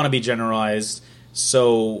 We don't want to be generalized.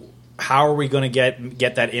 So how are we going to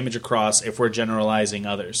get that image across if we're generalizing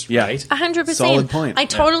others? Yeah. Right? 100%. Solid point. I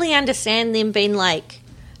totally understand them being like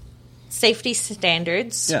safety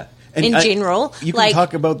standards. Yeah. And in general. You can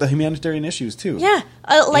talk about the humanitarian issues too. Yeah,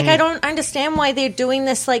 I don't understand why they're doing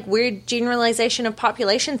this like weird generalization of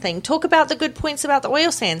population thing. Talk about the good points about the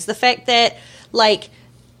oil sands. The fact that like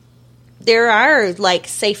there are like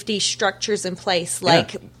safety structures in place,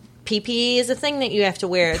 like PPE is a thing that you have to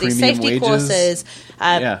wear. These safety courses,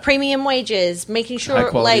 premium wages, making sure high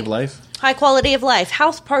quality of life, high quality of life,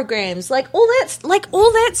 health programs, like all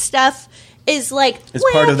that stuff. Is like it's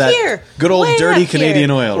part of that here, good old dirty Canadian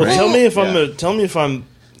oil, right? Well, tell me if I'm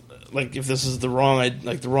like if this is the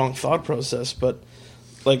wrong thought process, but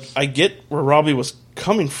like I get where Robbie was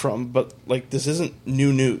coming from, but like this isn't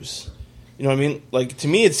new news. You know what I mean? Like to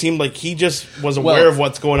me, it seemed like he just was aware of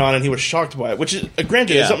what's going on and he was shocked by it, which is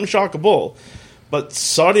granted is something shockable. But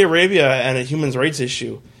Saudi Arabia and a human rights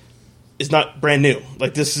issue is not brand new.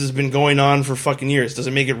 Like this has been going on for fucking years. Does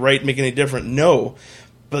it make it right? Make it any different? No.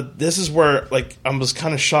 But this is where, like, I was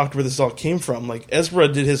kind of shocked where this all came from. Like, Ezra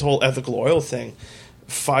did his whole ethical oil thing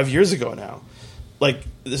 5 years ago now. Like,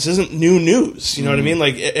 this isn't new news. You know what I mean?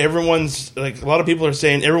 Like, everyone's, like, a lot of people are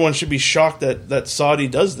saying everyone should be shocked that Saudi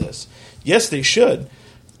does this. Yes, they should.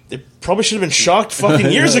 They probably should have been shocked fucking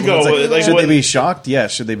years ago. Should they be shocked? Yeah.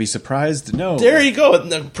 Should they be surprised? No. There you go.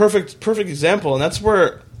 Perfect example. And that's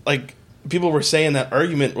where, like, people were saying that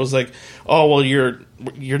argument was like, oh, well,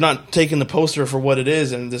 you're not taking the poster for what it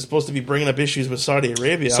is, and they're supposed to be bringing up issues with Saudi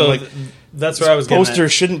Arabia. So I'm like, that's where I was getting poster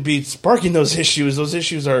shouldn't be sparking those issues. Those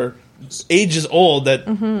issues are ages old.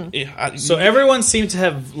 So everyone seemed to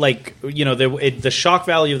have, like, you know, the shock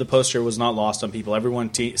value of the poster was not lost on people.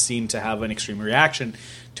 Everyone seemed to have an extreme reaction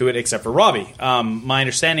to it, except for Robbie. My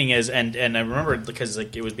understanding is, and I remember because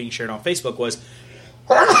like it was being shared on Facebook, was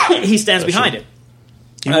he stands behind it.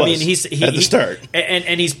 He's at the start,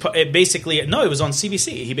 and he's basically no. It was on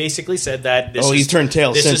CBC. He basically said that. He's turned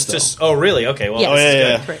tail since. Oh, really? Okay. Well,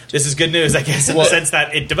 this is good news, I guess, in the sense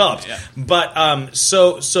that it developed. Yeah. But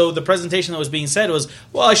so the presentation that was being said was,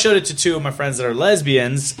 well, I showed it to two of my friends that are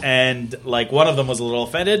lesbians, and like one of them was a little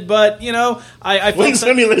offended, but you know, I think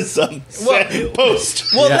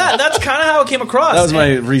post. Well, that's kind of how it came across. That was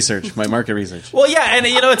my research, my market research. Well, yeah, and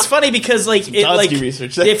you know, it's funny because like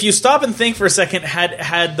research. If you stop and think for a second,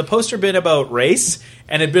 had the poster been about race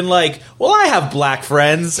and had been like, well, I have black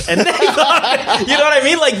friends, and they thought, you know what I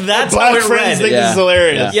mean? Like that's black how it friends read. think this is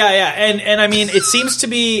hilarious. Yeah, and I mean, it seems to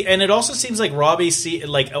be, and it also seems like Robbie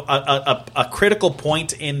like a critical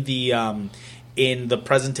point in the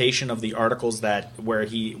presentation of the articles where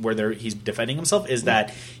he's defending himself is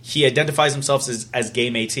that he identifies himself as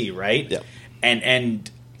gay métis, right? Yeah,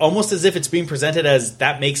 and almost as if it's being presented as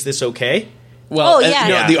that makes this okay. Well,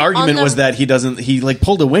 the argument was that he like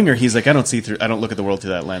pulled a winger. He's like, I don't look at the world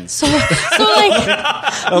through that lens. So like,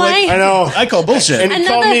 I know. I call bullshit. And he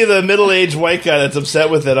called me the middle-aged white guy that's upset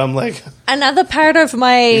with it. I'm like, another part of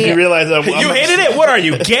my... You realize that you hated it? What are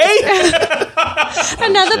you, gay?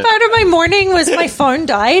 Another part of my morning was my phone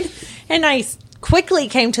died, and I quickly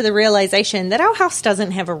came to the realization that our house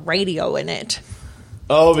doesn't have a radio in it.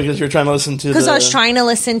 Oh, because you're trying to listen to I was trying to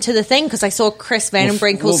listen to the thing because I saw Chris Van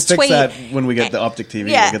Brinkle's tweet. We'll fix that when we get the Optic TV.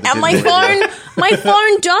 Yeah, and my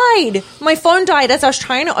phone died. My phone died as I was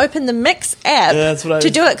trying to open the Mix app to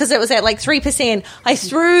do it because it was at like 3%. I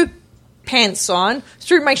threw pants on,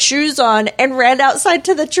 threw my shoes on, and ran outside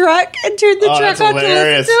to the truck and turned the truck on to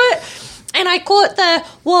listen to it. And I caught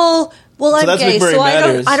well, I'm gay, so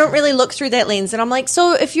I don't really look through that lens. And I'm like,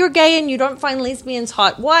 so if you're gay and you don't find lesbians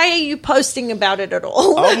hot, why are you posting about it at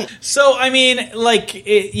all? So, I mean, like,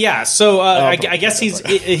 So, I guess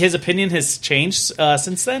his opinion has changed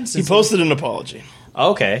since then? He posted an apology.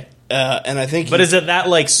 Okay. And I think... But is it that,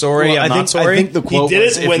 like, sorry, I'm not sorry? I think the quote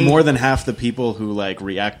was, if more than half the people who, like,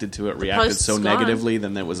 reacted to it reacted so negatively,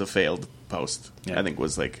 then that was a failed post. Yeah. I think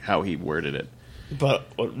was, like, how he worded it. But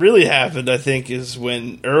what really happened, I think, is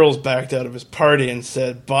when Earls backed out of his party and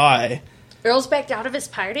said bye. Earls backed out of his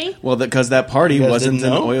party? Well, because that party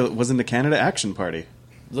wasn't a Canada Action Party.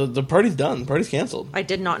 The party's done. The party's canceled. I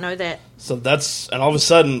did not know that. So and all of a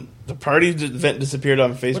sudden, the party event disappeared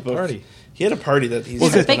on Facebook. What party? He had a party that he's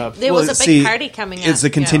setting up. There was a big party coming up. It's a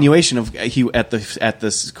continuation of he at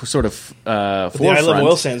this sort of forefront. The I Love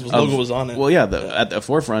Oil Sands logo was on it. Well, yeah, at the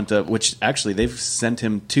forefront, which actually they've sent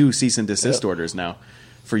him 2 cease and desist orders now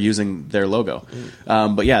for using their logo.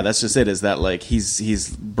 But yeah, that's just it. Is that like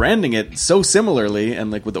he's branding it so similarly, and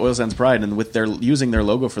like with the Oil Sands Pride, and with their using their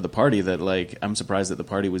logo for the party, that like I'm surprised that the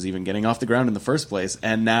party was even getting off the ground in the first place.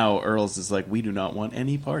 And now Earl's is like, we do not want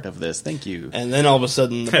any part of this. Thank you. And then all of a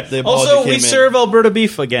sudden, the apology Also, we came serve Alberta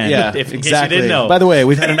beef again. Yeah, in case exactly. you didn't know. By the way,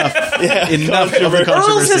 we've had enough enough of the Earl's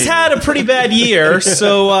controversy. has had a pretty bad year,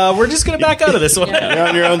 so we're just going to back out of this one. in. You're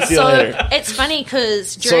on your own. See you So later. it's funny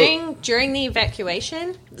because during the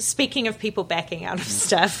evacuation, speaking of people backing out of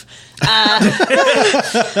stuff,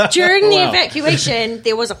 during the evacuation,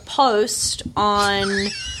 there was a post on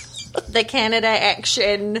the Canada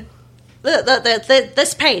Action,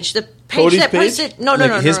 this page, the page Cody's that page? posted. No,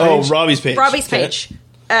 Oh, Robbie's page. Robbie's Okay. page.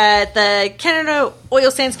 The Canada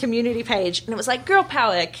Oil Sands community page, and it was like girl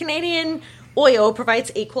power. Canadian oil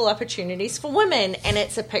provides equal opportunities for women, and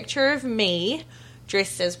it's a picture of me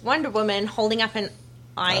dressed as Wonder Woman holding up an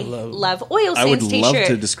I love oil I would sands love t-shirt.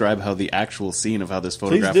 to describe how the actual scene of how this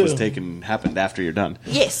photograph do. was taken happened after you're done.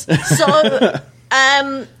 Yes. So,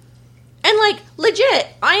 and like legit,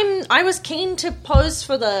 I was keen to pose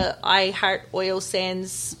for the I Heart Oil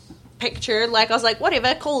Sands picture. Like I was like,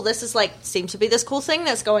 whatever, cool. This is like seems to be this cool thing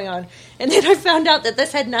that's going on. And then I found out that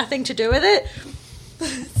this had nothing to do with it.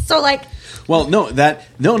 So like, Well, no.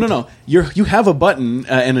 You have a button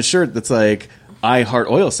and a shirt that's like I Heart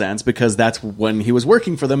Oil Sands because that's when he was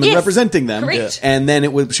working for them and Yes, representing them. correct. And then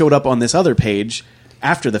it showed up on this other page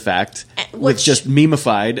after the fact with which- just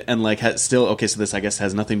memeified and like still okay. So this I guess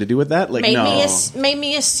has nothing to do with that. Like made no. made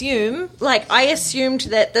me assume, like I assumed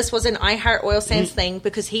that this was an I Heart Oil Sands thing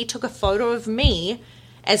because he took a photo of me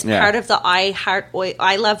as Yeah. part of the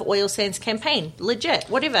I Love Oil Sands campaign. Legit,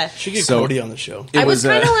 whatever. Should get So- Cody on the show. It I was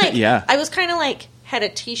kind of like, yeah. I was kind of like, had a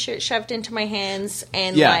T-shirt shoved into my hands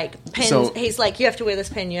and Yeah. like pins. So- He's like, you have to wear this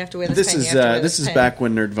pin. You have to wear this. This pin, is you have to wear this is pin." back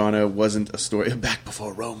when Nerdvana wasn't a story. Back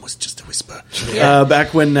before Rome was just a whisper. Yeah.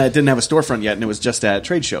 Back when it didn't have a storefront yet, and it was just at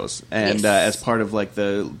trade shows. And Yes. as part of like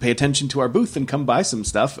the pay attention to our booth and come buy some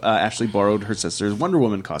stuff, Ashley borrowed her sister's Wonder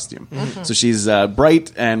Woman costume. Mm-hmm. So she's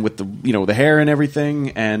bright and with the hair and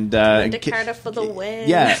everything. And Linda Carter for the win.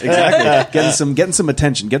 yeah, exactly. getting some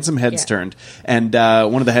attention, getting some heads Yeah. turned. And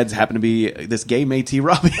one of the heads happened to be this gay Métis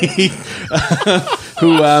Robbie,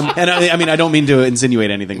 who and I mean I don't mean to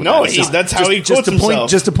insinuate anything. With No, that. It's that's how he just quotes to point himself.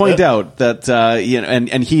 just to point Yeah. out that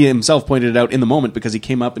and he himself pointed it out in the moment because he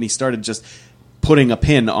came up and he started just putting a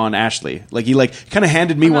pin on Ashley. Like he like kind of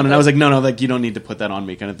handed me one and I was like, no, like you don't need to put that on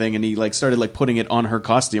me kind of thing. And he like started like putting it on her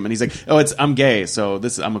costume and he's like, oh, I'm gay, so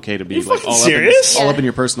I'm okay to be You like fucking all serious? up in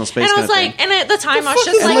your personal space. And I kind was of like, thing. and at the time I was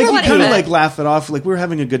just And like, like you whatever. kind of like laugh it off, like we were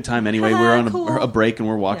having a good time anyway. We were on Cool. a break and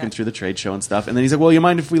we're walking Yeah. through the trade show and stuff. And then he's like, "Well, you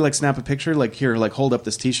mind if we like snap a picture? Like here, like hold up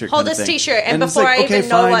this T-shirt. Hold kind of this thing." T-shirt, and it's before like, I okay, even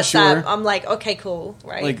know fine, what's sure. up, I'm like, okay, cool,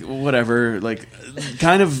 right? Like whatever, like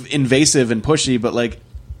kind of invasive and pushy, but like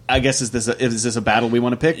I guess is this a battle we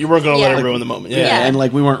want to pick? You weren't going to let Yeah. him ruin the moment. yeah. Yeah. And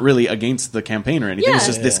like we weren't really against the campaign or anything. It's Yeah.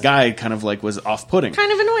 just this guy kind of like was off-putting.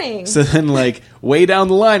 kind of annoying. So then, like way down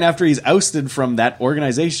the line, after he's ousted from that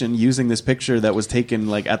organization, using this picture that was taken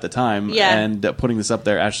like at the time, Yeah. and putting this up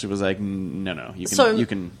there, Ashley was like, "No, you can, So you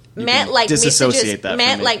can Matt can like disassociate that." Matt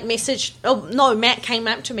from me. like messaged. Oh no, Matt came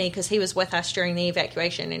up to me because he was with us during the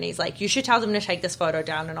evacuation, and he's like, "You should tell them to take this photo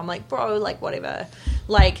down." And I'm like, "Bro, like whatever.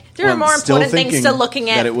 Like there Well, are more still important things to thinking looking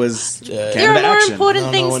at. that it was there Canada are more Action. important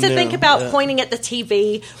No things one to knew. think about Yeah. pointing at the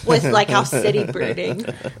TV with like our city brooding,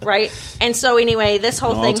 right? And so anyway, this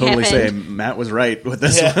whole I'll thing totally say happened, Matt was right with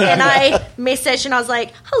this one. and I messaged and I was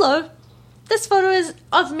like, "Hello, this photo is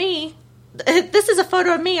of me. This is a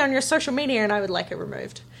photo of me on your social media, and I would like it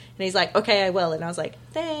removed." And he's like, "Okay, I will." And I was like,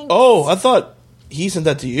 "Thanks." Oh, I thought he sent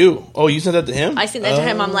that to you. Oh, you sent that to him? I sent that to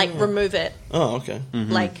him. I'm like, remove it. Oh, okay.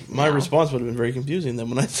 Like My now. response would have been very confusing then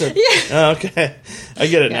when I said, Yeah. Oh, okay. I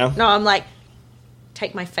get it Yeah. now. No, I'm like,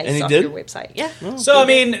 take my face And he off did? your website. Yeah. So, I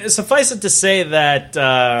mean, suffice it to say that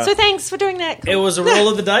So thanks for doing that. it was a roll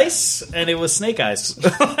of the dice, and it was snake eyes.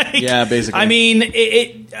 Like, Yeah, basically. I mean,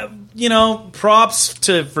 props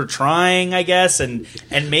for trying, I guess, and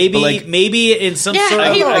maybe But, like- maybe in some Yeah, sort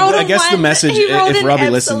of he wrote I guess the one. message, He wrote if an Robbie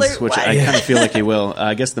listens, absolute which I one. kind of feel like he will,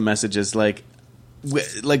 I guess the message is like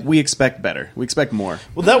we expect better. We expect more.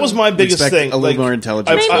 Well, that was my biggest expect thing. a little Like, more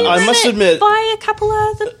intelligence. Maybe I run must it admit, by a couple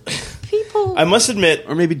other people. I must admit,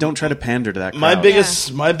 Or maybe don't try to pander to that crowd.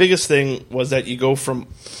 my biggest thing was that you go from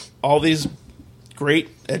all these great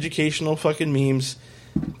educational fucking memes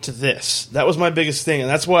to this. That was my biggest thing, and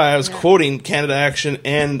that's why I was quoting Canada Action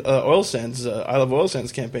and Oil Sands, I Love Oil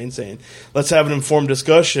Sands campaign, saying, "Let's have an informed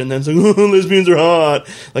discussion." Then saying, "Oh, lesbians are hot."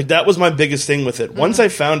 Like that was my biggest thing with it. Once I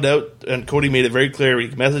found out, and Cody made it very clear, he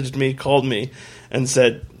messaged me, called me, and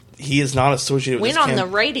said he is not associated with Went this on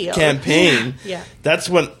the radio campaign. Yeah. That's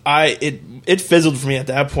when it fizzled for me at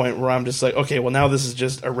that point, where I'm just like, okay, well now this is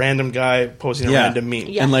just a random guy posting a random meme.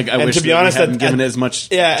 Yeah. And like, I And wish to be that honest, we hadn't at- given at- it as much.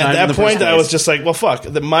 Yeah, time at in that the point, first I was place. just like, well, fuck.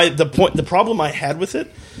 The problem I had with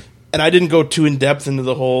it, and I didn't go too in depth into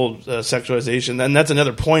the whole sexualization, and that's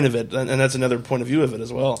another point of it, and that's another point of view of it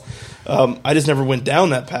as well. I just never went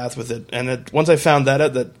down that path with it, and once I found that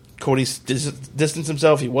out, that Cody distanced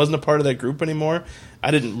himself, he wasn't a part of that group anymore.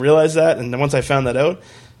 I didn't realize that, and then once I found that out,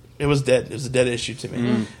 it was dead. It was a dead issue to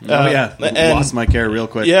me. Lost my care real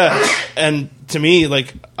quick. Yeah, and to me,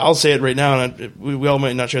 like, I'll say it right now, and we all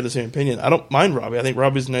might not share the same opinion. I don't mind Robbie. I think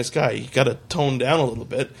Robbie's a nice guy. You got to tone down a little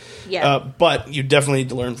bit. Yeah. But you definitely need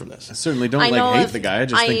to learn from this. I certainly don't I know hate if the guy. I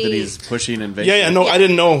just think that I- he's pushy and invasive. Yeah, no, Yeah. I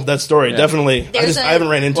didn't know that story. Yeah. Definitely, There's I haven't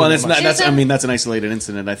ran into Well, it. and it's that not. much. That's. There's I a- mean, that's an isolated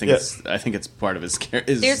incident. I think Yeah. it's. I think it's part of his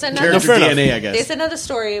There's another- character Fair enough. DNA. I guess. There's another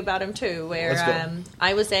story about him too, where Let's go.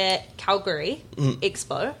 I was at Calgary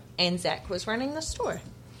Expo and Zach was running the store.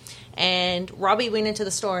 And Robbie went into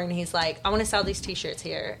the store and he's like, I want to sell these t-shirts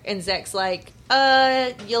here. And Zach's like,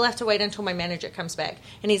 you'll have to wait until my manager comes back.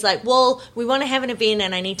 And he's like, well, we want to have an event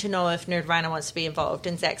and I need to know if Nerdvana wants to be involved.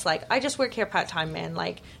 And Zach's like, I just work here part-time, man.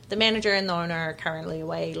 Like, the manager and the owner are currently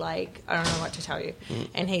away. Like, I don't know what to tell you.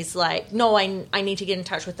 And he's like, no, I need to get in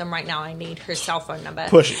touch with them right now. I need her cell phone number.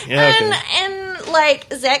 Pushy. Yeah, okay. And like,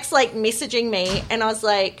 Zach's like messaging me and I was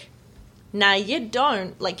like, nah, you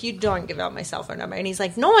don't give out my cell phone number. And he's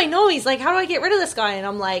like, no, I know. He's like, how do I get rid of this guy? And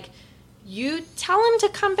I'm like, you tell him to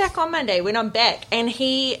come back on Monday when I'm back. And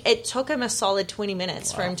it took him a solid 20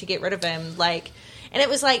 minutes for him to get rid of him. Like, and it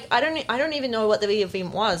was like, I don't even know what the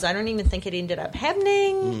event was. I don't even think it ended up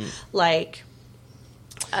happening. Like,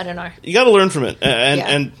 I don't know. You got to learn from it, Yeah.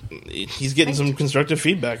 and he's getting some constructive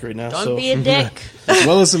feedback right now. Don't so. be a dick. As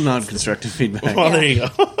well as some non-constructive feedback. Well, there you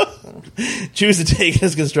go. Choose to take it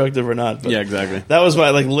as constructive or not. But Yeah, exactly. that was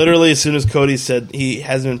my, like, literally as soon as Cody said he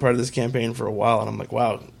hasn't been part of this campaign for a while, and I'm like,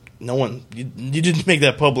 wow, no one, you didn't make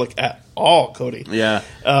that public at all, Cody. Yeah.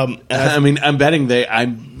 And I mean, I'm betting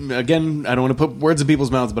again, I don't want to put words in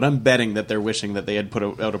people's mouths, but I'm betting that they're wishing that they had put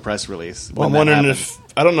out a press release. Well, I'm when that wondering happened.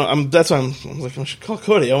 if I don't know. That's why I'm like, I should call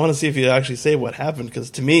Cody. I want to see if he actually say what happened,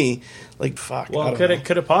 because to me, like, fuck. I Well, don't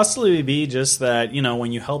could know. it possibly be just that, you know,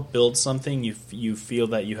 when you help build something, you feel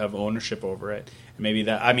that you have ownership over it? And maybe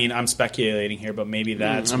that, I mean, I'm speculating here, but maybe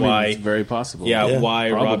that's I mean, why. it's very possible. Yeah,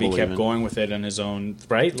 why Robbie probable kept even. going with it on his own,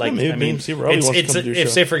 right? Like, maybe I mean, see Robbie wants to come to your if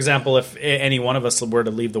show. say for example, if any one of us were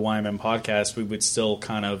to leave the YMM podcast, we would still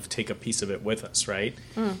kind of take a piece of it with us, right?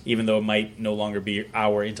 Even though it might no longer be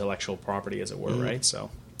our intellectual property, as it were, right? So,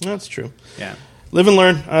 That's true. yeah. Live and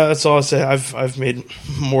learn. That's all I say. I've made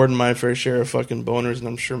more than my fair share of fucking boners, and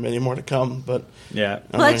I'm sure many more to come. But Yeah.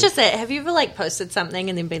 Well, that's just it. Have you ever like posted something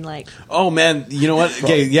and then been like, Oh man, you know what?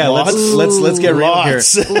 Okay, yeah, Lots? let's get real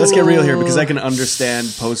Lots. here. Let's get real here because I can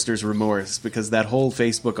understand posters' remorse because that whole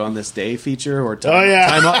Facebook on this day feature or Oh, yeah.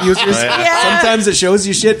 timeout users. Yeah. Sometimes it shows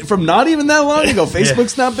you shit from not even that long ago.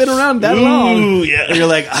 Facebook's not been around that long. Ooh, yeah. And you're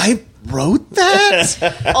like, I wrote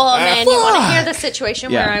that. oh man, you want to hear the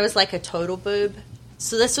situation Yeah. where I was like a total boob?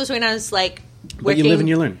 So this was when I was like But working. you live and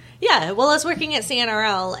you learn. Yeah, well, I was working at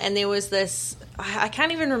CNRL, and there was this. I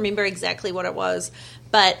can't even remember exactly what it was,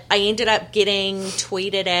 but I ended up getting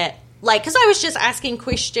tweeted at, like, because I was just asking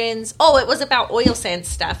questions. Oh, it was about oil sands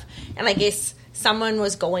stuff, and I guess someone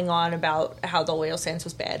was going on about how the oil sands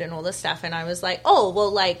was bad and all this stuff, and I was like, oh, well,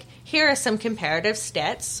 like, here are some comparative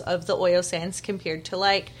stats of the oil sands compared to,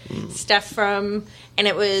 like, stuff from, and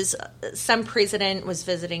it was some president was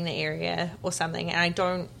visiting the area or something, and I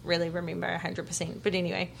don't really remember 100%, but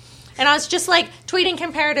anyway. And I was just, like, tweeting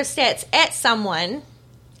comparative stats at someone,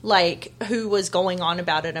 like, who was going on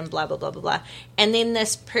about it and blah, blah, blah, blah, blah. And then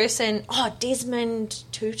this person, Desmond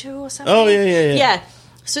Tutu or something? Oh, yeah. Yeah.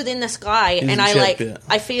 So then this guy, He's and a I, chip, like, yeah.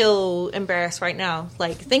 I feel embarrassed right now,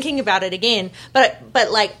 like, thinking about it again. But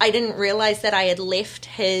like, I didn't realize that I had left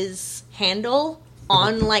his handle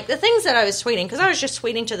on, like, the things that I was tweeting. Because I was just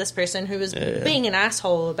tweeting to this person who was being an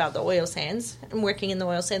asshole about the oil sands and working in the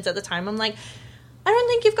oil sands at the time. I'm like, I don't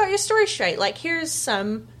think you've got your story straight. Like, here's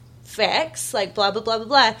some facts, like, blah, blah, blah, blah,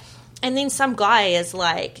 blah. And then some guy is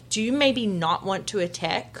like, do you maybe not want to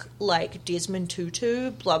attack, like, Desmond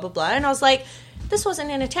Tutu, blah, blah, blah. And I was like, this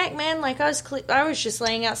wasn't an attack, man. Like, I was just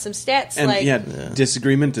laying out some stats. And like,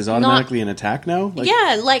 disagreement is automatically an attack now. Like,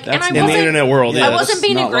 yeah, like, and that's I in in the wasn't, internet world, yeah, I that's wasn't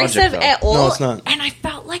being not aggressive logic, though. at all. No, it's not. And I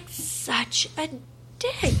felt like such a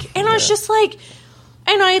dick. And I was just like,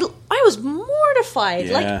 and I was mortified,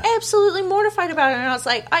 Yeah. like, absolutely mortified about it. And I was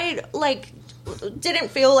like, didn't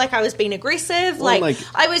feel like I was being aggressive. Well, like,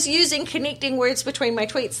 I was using connecting words between my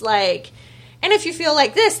tweets, like, and if you feel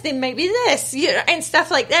like this, then maybe this, and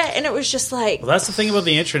stuff like that. And it was just like, Well, that's the thing about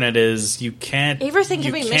the internet is you can't Everything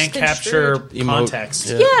can you be can't capture misconstrued. context.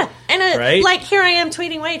 yeah. And Right? like here I am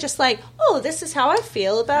tweeting away, just like, oh, this is how I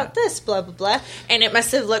feel about this, blah blah blah. And it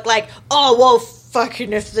must have looked like, oh well,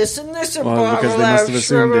 fucking if this and this and Well, blah because blah they blah. must have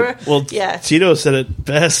assumed it. Well, yeah. Tito said it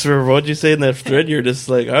best. For what'd you say in that thread? You're just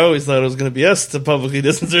like, I always thought it was going to be us to publicly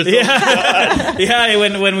distance ourselves. Yeah,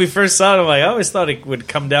 when we first saw it, I'm like, I always thought it would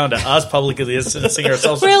come down to us publicly distancing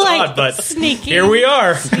ourselves from We're God, like but sneaky. here we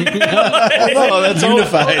are. No, that's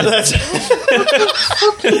Unified.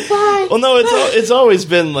 Well, no, it's always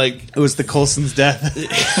been like It was the Coulson's death.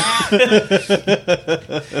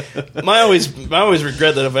 I always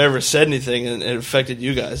regret that if I ever said anything and it affected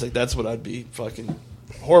you guys, like that's what I'd be fucking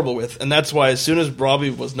horrible with. And that's why as soon as Robbie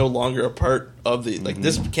was no longer a part of the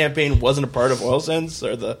this campaign wasn't a part of Oil Sands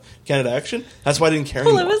or the Canada Action, that's why I didn't care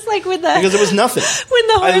Well, anymore. it was like when the because it was nothing. when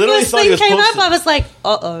the I literally homeless thought he thing was came up, posted. I was like,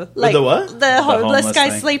 uh-oh. Like, the what? The homeless homeless guy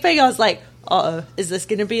thing. sleeping. I was like, uh-oh, is this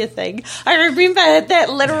going to be a thing? I remember that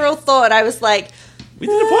literal thought. I was like, We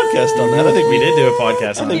did a podcast on that. I think We we did. did do a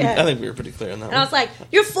podcast on it. Yeah. I think we were pretty clear on that and I one. was like,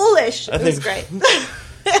 you're foolish. It was think- great.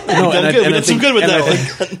 No, done good. We did some good with that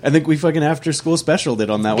one. I think we fucking after school specialed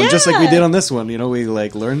it on that one, just like we Yeah. did on this one. You know, we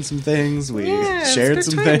like learned some things, we Yeah, it was shared good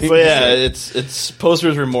some times. things. But yeah, it's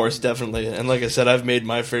poster's remorse definitely, and like I said, I've made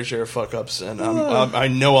my fair share of fuck ups, and I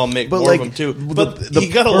know I'll make But more like of them too. the, But the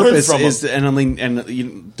you gotta learn purpose from them. is, and I mean, and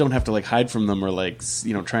you don't have to like hide from them or like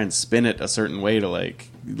try and spin it a certain way to like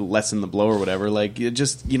lessen the blow or whatever. Like you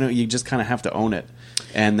just kind of have to own it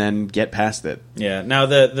and then get past it. Yeah. Now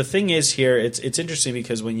the thing is here, it's interesting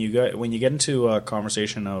because when you get into a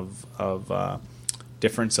conversation of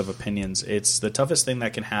difference of opinions, it's the toughest thing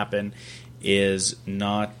that can happen is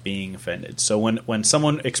not being offended. So when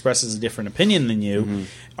someone expresses a different opinion than you,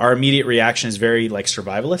 our immediate reaction is very like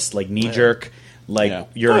survivalist, like knee jerk. Like Yeah.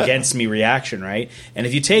 you're Oh, yeah. against me reaction, right? And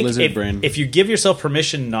if you take Lizard brain. if you give yourself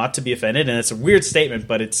permission not to be offended, and it's a weird statement,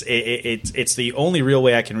 but it's the only real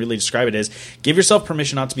way I can really describe it is give yourself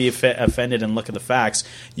permission not to be offended and look at the facts.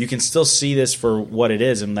 You can still see this for what it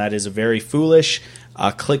is, and that is a very foolish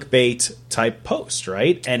clickbait type post,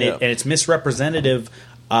 right? And Yeah. and it's misrepresentative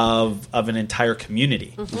of an entire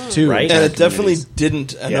community. Too, Right? and entire it definitely communities.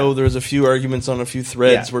 didn't. I Yeah. know there was a few arguments on a few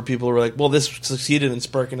threads Yeah. where people were like, "Well, this succeeded in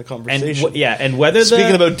sparking a And conversation." and whether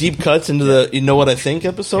Speaking about deep cuts into the "You Know What I Think"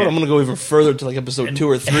 episode, Yeah. I'm going to go even further to like episode 2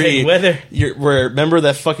 or 3. and whether- where remember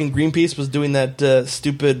that fucking Greenpeace was doing that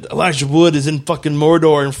stupid Elijah Wood is in fucking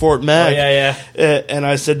Mordor and Fort Mac. Oh, yeah. And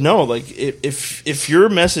I said no. Like if your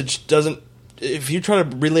message doesn't. If you try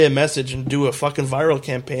to relay a message and do a fucking viral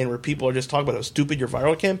campaign where people are just talking about how stupid your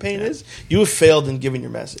viral campaign is, you have failed in giving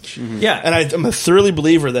your message. Yeah. And I'm a thoroughly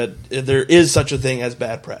believer that there is such a thing as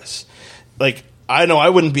bad press. Like, I know I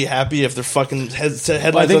wouldn't be happy if their fucking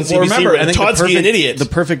headlines on CBC were Todsky an idiot. The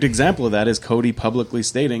perfect example of that is Cody publicly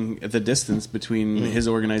stating the distance between his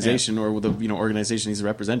organization or the organization he's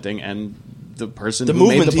representing and the person The who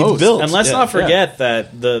made movement the he post. built. And let's Yeah. not forget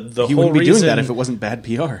that the He whole wouldn't be reason doing that if it wasn't bad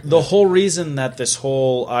PR. the whole reason that this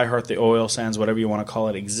whole I Heart the Oil Sands, whatever you want to call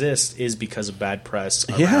it, exists is because of bad press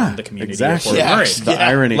around Yeah, the community exactly. of Fort Murray. The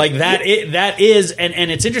irony. Like that, that is,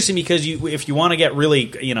 and it's interesting because if you want to get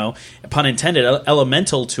really, pun intended,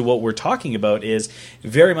 elemental to what we're talking about is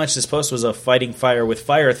very much this post was a fighting fire with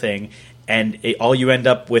fire thing. And all you end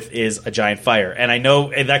up with is a giant fire. And I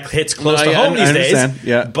know that hits close No, to yeah, home I these days, understand.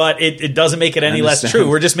 Yeah. but it doesn't make it any less understand. true.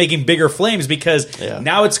 We're just making bigger flames because Yeah.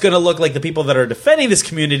 now it's going to look like the people that are defending this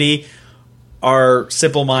community are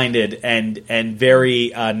simple-minded and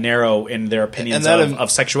very narrow in their opinions And that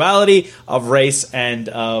of sexuality, of race, and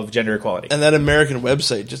of gender equality. and that American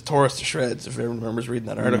website just tore us to shreds. If everyone remembers reading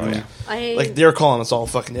that article, I- like they're calling us all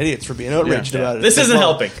fucking idiots for being outraged Yeah. about it. This It's isn't like,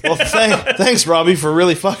 helping. Well, thanks, Robbie, for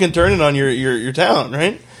really fucking turning on your town,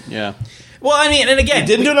 right? Yeah. Well, I mean, and again,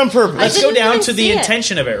 Didn't do it on purpose. let's I go didn't down even to the see it.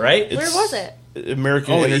 intention of it, right? Where was it?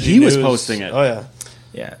 American Oh, Energy he was News. posting it. Oh yeah.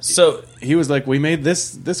 Yeah. So He was like, "We made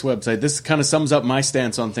this website. This kind of sums up my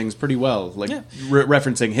stance on things pretty well." Like Yeah.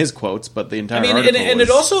 referencing his quotes, but the entire I mean, article and was,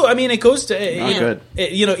 it also, I mean, it goes to Not good.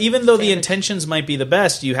 even though the intentions might be the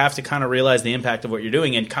best, you have to kind of realize the impact of what you're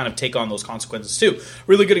doing and kind of take on those consequences too.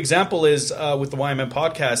 Really good example is with the YMM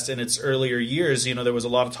podcast in its earlier years. There was a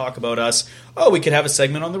lot of talk about us. Oh, we could have a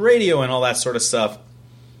segment on the radio and all that sort of stuff,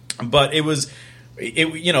 but it was.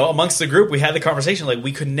 Amongst the group, we had the conversation like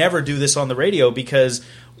we could never do this on the radio because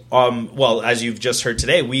well, as you've just heard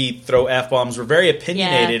today, we throw F-bombs. We're very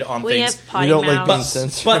opinionated on we things. have potty We don't like mouths. being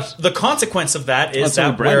censored. But the consequence of that is That's how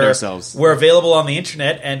we that brand ourselves. we're available on the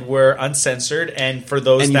internet and we're uncensored. And for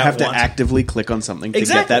those And you that have to want actively click on something to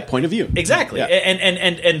Exactly. get that point of view. exactly, Yeah.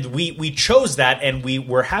 and we chose that, and we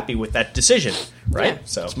were happy with that decision, right? Yeah.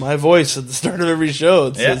 So It's my voice at the start of every show.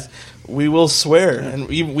 It Yeah. says, we will swear. And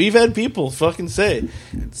we've had people fucking say,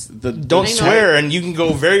 don't I know. swear, and you can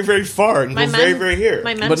go very, very far and My go very, mum- very here.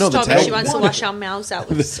 My But mum's no, the told me tag- she wants to wash our mouths out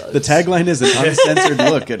with The soap. tagline is an uncensored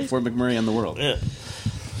look at Fort McMurray and the world. Yeah.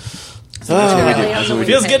 So that's what we do. Really That's on what we the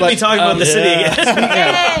do. feels good to be talking about the city yeah.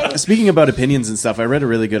 again. Yay! Speaking about opinions and stuff, I read a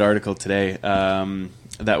really good article today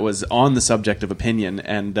that was on the subject of opinion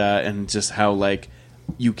and just how like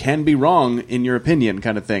you can be wrong in your opinion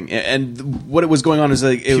kind of thing. And what it was going on is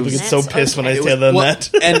like it People was get so That's pissed when I okay. tell them well,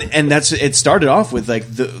 that. and that's it. Started off with like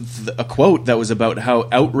a quote that was about how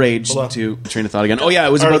outraged Hold on. to train of thought again. Oh yeah,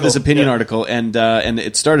 it was about Article, this opinion yeah. article, and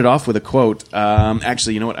it started off with a quote.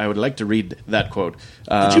 Actually, you know what? I would like to read that quote.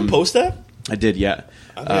 Did you post that? I did, yeah.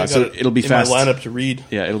 I think I got So it it'll be in fast. my lineup to read.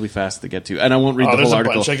 Yeah, it'll be fast to get to, and I won't read Oh, the there's whole a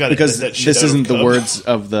article bunch. I gotta because get that shit this out of isn't the Cub. words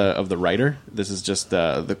of the writer. This is just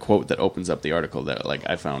the quote that opens up the article that like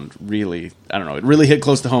I found really, I don't know, it really hit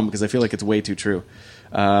close to home because I feel like it's way too true.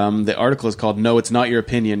 The article is called "No, It's Not Your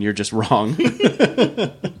Opinion. You're Just Wrong."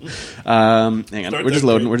 Hang on, Start we're just there,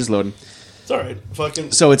 loading. please. We're just loading. It's all right.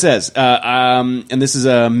 Fucking. So it says, and this is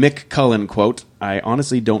a Mick Cullen quote. I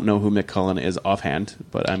honestly don't know who Mick Cullen is offhand,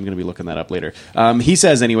 but I'm going to be looking that up later. He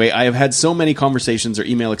says, anyway, I have had so many conversations or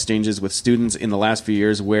email exchanges with students in the last few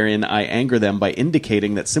years wherein I anger them by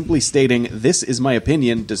indicating that simply stating, "This is my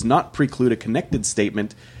opinion," does not preclude a connected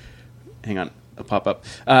statement. Hang on. A pop-up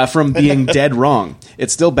from being dead wrong. It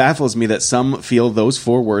still baffles me that some feel those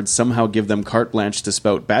 4 words somehow give them carte blanche to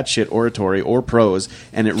spout batshit oratory or prose,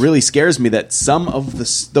 and it really scares me that some of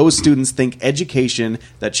those students think education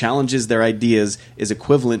that challenges their ideas is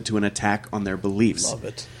equivalent to an attack on their beliefs. Love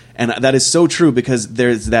it. And that is so true because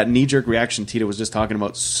there's that knee-jerk reaction Tita was just talking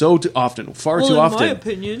about so often, far too often.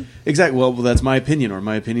 opinion. Exactly. Well, that's my opinion, or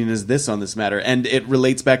my opinion is this on this matter. And it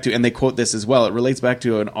relates back to, and they quote this as well, it relates back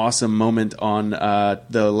to an awesome moment on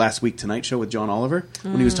the Last Week Tonight show with John Oliver,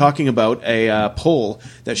 when he was talking about a poll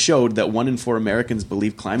that showed that 1 in 4 Americans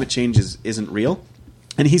believe climate change isn't real.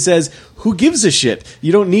 And he says, who gives a shit?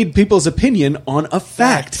 You don't need people's opinion on a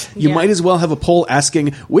fact. You Yeah. might as well have a poll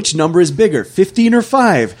asking which number is bigger, 15 or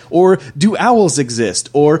 5? Or do owls exist?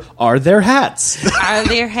 Or are there hats? Are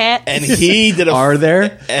there hats? And he did a Are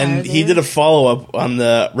there? And Are he there? did a follow up on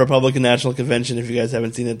the Republican National Convention. If you guys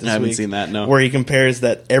haven't seen it this I haven't week, seen that, no. Where he compares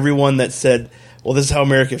that everyone that said, "Well, this is how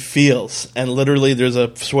America feels," and literally there's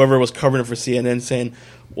whoever was covering it for CNN saying,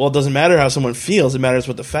 "Well, it doesn't matter how someone feels; it matters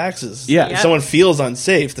what the facts is. Yeah. If Yep. someone feels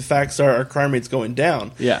unsafe, the facts are our crime rate's going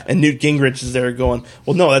down. Yeah. And Newt Gingrich is there going,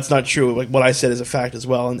 "Well, no, that's not true. Like what I said is a fact as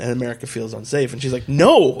well, and America feels unsafe." And she's like,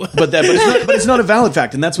 "No." but it's not a valid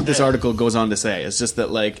fact, and that's what this article goes on to say. It's just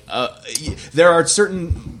that like there are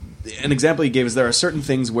certain. An example he gave is there are certain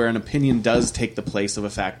things where an opinion does take the place of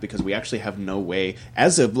a fact because we actually have no way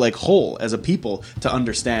as a whole as a people to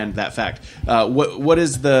understand that fact. What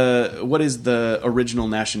is the original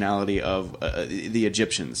nationality of the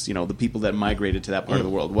Egyptians? You know, the people that migrated to that part of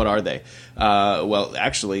the world. What are they? Well,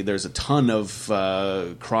 actually, there's a ton of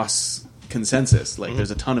cross consensus. Like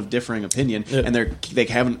there's a ton of differing opinion, and they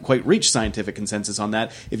haven't quite reached scientific consensus on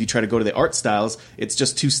that. If you try to go to the art styles, it's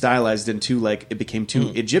just too stylized and too it became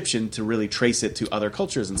too Egyptian to really trace it to other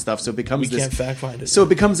cultures and stuff. So it becomes We this can't fact find it. So it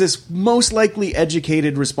becomes this most likely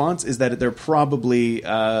educated response is that they're probably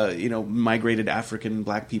migrated African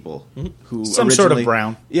black people who Some sort of originally-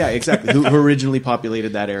 brown. Yeah, exactly. who originally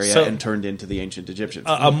populated that area So- and turned into the ancient Egyptians.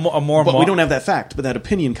 But we don't have that fact, but that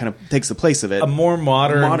opinion kind of takes the place of it. A more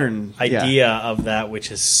modern yeah. idea of that,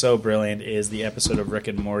 which is so brilliant, is the episode of Rick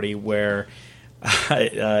and Morty where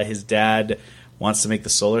his dad wants to make the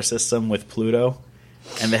solar system with Pluto.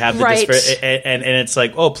 And they have the Right. and it's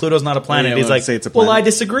like, oh, Pluto's not a planet. Yeah, He's well, like, say it's a well, planet. I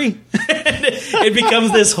disagree. It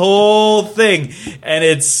becomes this whole thing, and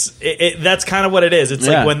that's kind of what it is. It's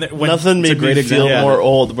Yeah. like when Nothing it's a made great me feel example. more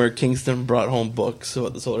old where Kingston brought home books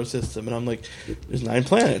about the solar system, and I'm like, "There's 9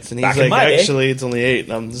 planets," and he's Back in like, my day. "Actually, it's only 8,"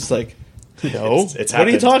 and I'm just like, "No, It's what are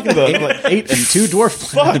you happened. talking about?" I'm like, 8 and 2 dwarf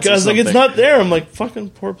fuck, planets. I or was like, "It's something. not there." I'm like, "Fucking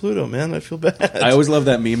poor Pluto, man. I feel bad." I always love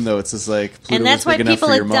that meme though. It's just like Pluto And that's was why big enough people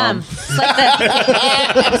for are your mom. dumb.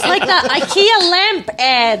 It's like the IKEA lamp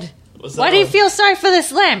ad. What's that Why do you one? feel sorry for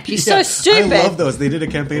this lamp? You're so Yeah, stupid. I love those. They did a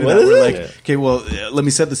campaign of What that is where it? like, okay, well, let me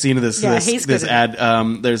set the scene of this Yeah, he's this good at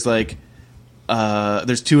ad. There's like.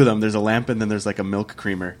 There's 2 of them. There's a lamp and then there's like a milk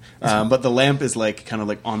creamer. But the lamp is like kind of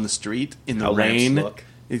like on the street in the How lamps rain. look.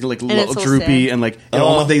 He's like it's all droopy sad. and like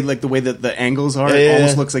almost they like the way that the angles are. Yeah, it yeah,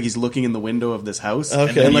 almost yeah. looks like he's looking in the window of this house.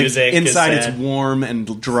 Okay. And like Music is inside it's sad. warm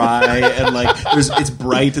and dry and like it's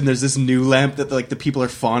bright and there's this new lamp that like the people are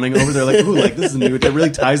fawning over. They're like, ooh, like this is new. It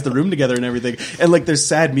really ties the room together and everything. And like there's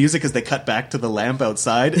sad music as they cut back to the lamp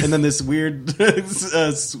outside and then this weird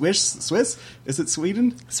Swiss? Is it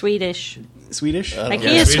Sweden? Swedish. Swedish? Like Yeah,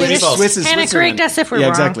 he is Swedish. Swedish. Swiss is Hannah, Switzerland. correct us if we're yeah,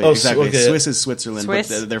 wrong. exactly, Oh, exactly. okay. Swiss is Switzerland, Swiss.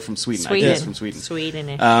 but they're from Sweden. I Sweden. guess from Sweden.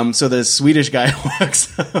 Sweden. So the Swedish guy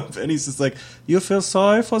walks up and he's just like, "You feel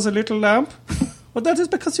sorry for the little lamp? Well, that is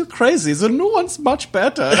because you're crazy. The new one's much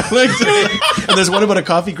better." Like, and there's one about a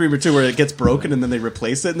coffee creamer too, where it gets broken and then they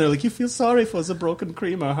replace it, and they're like, "You feel sorry for the broken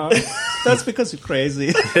creamer, huh? That's because you're crazy."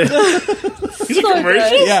 He's a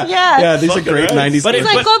commercial. Yeah. These are Fucking great right. '90s. But It's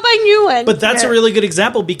films. like, go buy new one. But that's Yeah. a really good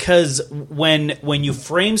example because when you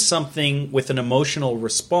frame something with an emotional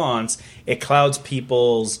response, it clouds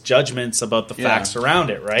people's judgments about the Yeah. facts around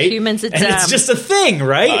it, right? Humans are and it's dumb. just a thing,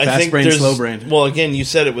 right? I Fast think brain, there's- slow brain. Well, again, you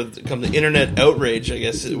said it with come to internet outrage. I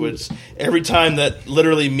guess it was every time that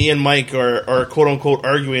literally me and Mike are quote unquote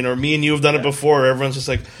arguing, or me and you have done it before. Everyone's just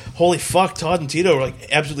like, "Holy fuck, Todd and Tito like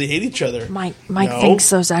absolutely hate each other." Mike No. thinks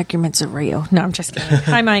those arguments are real. No, I'm just kidding.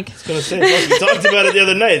 Hi, Mike. I was gonna say, fuck, we talked about it the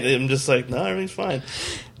other night. I'm just like, no, everything's fine.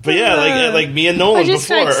 But yeah, like me and Nolan I just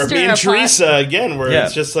before, tried to or me stir and up Teresa again, where Yeah.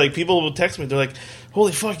 it's just like people will text me, they're like,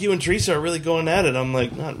 "Holy fuck, you and Teresa are really going at it." I'm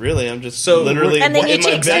like, not really. I'm just So- literally And then you in my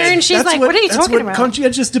text her bed. and she's like, "What are you that's talking what about?"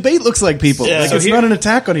 conscientious debate looks like, people. Yeah. Like, So it's here- not an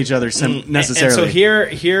attack on each other necessarily. And so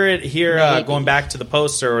here, going back to the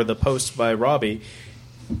poster or the post by Robbie,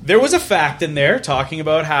 there was a fact in there talking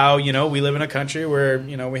about how we live in a country where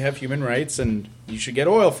we have human rights and you should get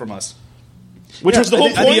oil from us. Which was the I whole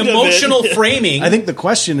think- point The of it. emotional framing. I think the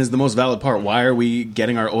question is the most valid part. Why are we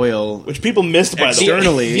getting our oil? Which people missed, by the way.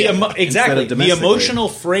 Externally. the instead exactly of the domestically. emotional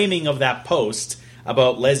framing of that post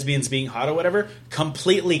about lesbians being hot or whatever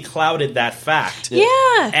completely clouded that fact.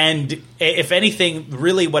 Yeah. And if anything,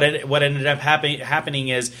 really, what ended up happening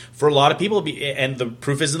is for a lot of people, and the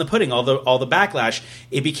proof is in the pudding. All the backlash,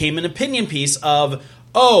 it became an opinion piece of,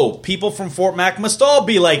 oh, people from Fort Mac must all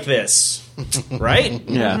be like this, right?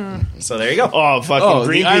 Yeah. So there you go. Oh, fucking Oh,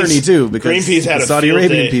 Greenpeace. the irony too, because Greenpeace had the a Saudi field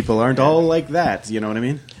Arabian day. people aren't all like that. You know what I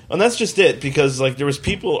mean? And that's just it, because like there was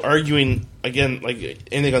people arguing again, like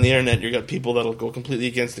anything on the internet. You got people that'll go completely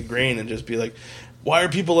against the grain and just be like, "Why are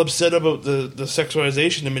people upset about the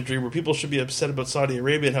sexualization imagery? Where people should be upset about Saudi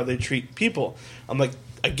Arabia and how they treat people?" I'm like,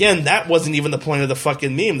 again, that wasn't even the point of the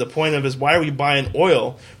fucking meme. The point of is, why are we buying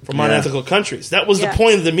oil from Yeah. unethical countries? That was Yeah. the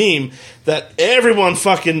point of the meme that everyone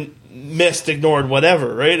fucking missed, ignored,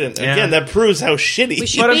 whatever, right? And Yeah. again, that proves how shitty We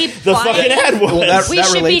should be the buying- fucking ad was. Well, that- We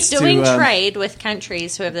should be relates to, doing trade with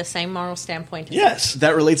countries who have the same moral standpoint. as yes.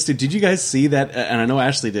 That relates to. Did you guys see that? And I know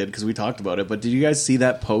Ashley did because we talked about it. But did you guys see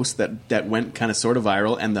that post that went kind of sort of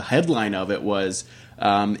viral? And the headline of it was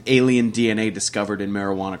 "Alien DNA discovered in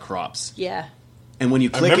marijuana crops." Yeah. And when you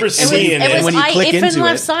click, remember and seeing when, it. and It when was you I click effing into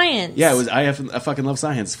love it, science. yeah, it was I fucking love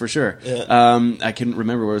science for sure. Yeah. I couldn't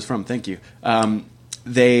remember where it was from. Thank you.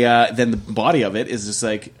 They then the body of it is just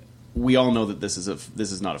like, we all know that this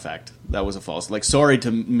is not a fact. That was a false. Like, sorry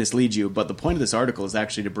to mislead you, but the point of this article is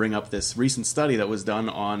actually to bring up this recent study that was done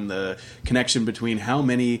on the connection between how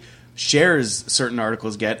many shares certain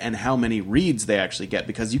articles get and how many reads they actually get,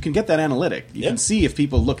 because you can get that analytic. You can see if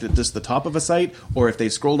people looked at just the top of a site or if they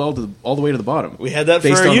scrolled all the way to the bottom. We had that for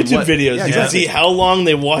Based our on YouTube what- videos. Yeah, you can exactly. see how long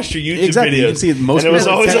they watched your YouTube Exactly. videos. You can see most and it was of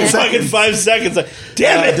it always was like 10 fucking seconds. 5 seconds. Like,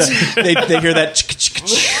 damn it! They hear that.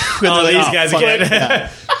 Oh, these guys fuck again.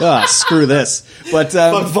 it. Yeah. Screw this. But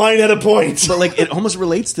Fuck, Vine had a point. but like, it almost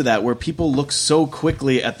relates to that, where people look so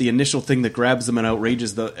quickly at the initial thing that grabs them and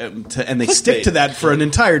outrages them, and they stick to that for an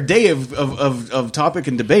entire day of topic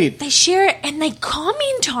and debate. They share it and they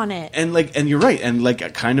comment on it. And you're right, and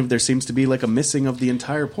like kind of there seems to be like a missing of the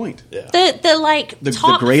entire point. Yeah. The like The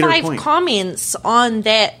top greater 5 point. comments on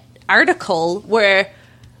that article were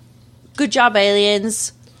 "Good job,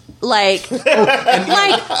 aliens." Like,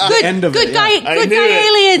 like end of good it, guy, yeah. I good knew guy, it.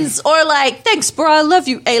 aliens, or like, thanks, bro, I love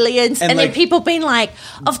you, aliens, And and then like- people being like,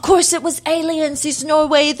 of course it was aliens. There's no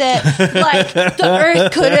way that like the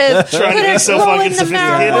Earth could have Trying to be so grown fucking the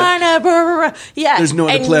sophisticated. marijuana. Blah, blah, blah. Yeah, There's no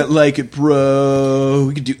other and- plant like it, bro.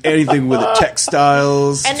 We could do anything with it.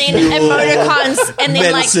 Textiles, And then fuel, emoticons, and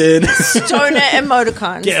then medicine. like stoner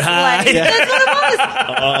emoticons. Get high. Like, that's what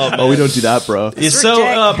it was. Oh, we don't do that, bro.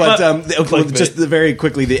 Clickbait. Just very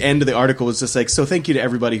quickly, the end of the article was just like, so thank you to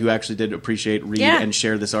everybody who actually did appreciate, read, Yeah. and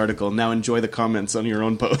share this article. Now enjoy the comments on your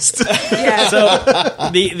own post. Yeah. So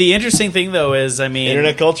the interesting thing though is, I mean,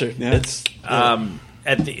 Internet culture. Yeah. It's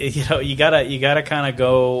at the, you gotta kind of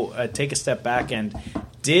go take a step back and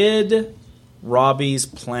Did Robbie's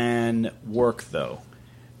plan work, though?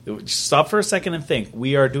 Stop for a second and think.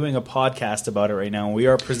 We are doing a podcast about it right now. We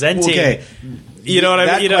are presenting. Okay. You know what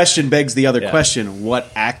I mean? That question begs the other Yeah. question.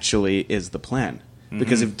 What actually is the plan?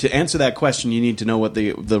 Because to answer that question, you need to know what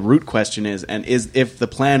the root question is, and if the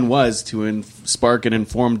plan was to spark an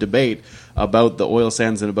informed debate about the oil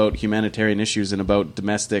sands and about humanitarian issues and about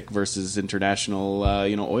domestic versus international,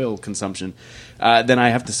 oil consumption, then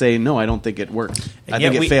I have to say no. I don't think it worked. I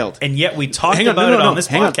think it failed. And yet we talked about it on this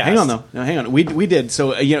podcast. Hang on, though. No, hang on. We did.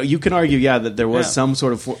 So you can argue, that there was some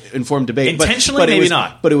sort of informed debate, intentionally, but maybe it was,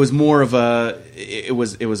 not. But it was more of a. It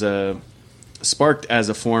was sparked as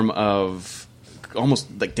a form of almost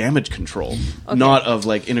like damage control, not of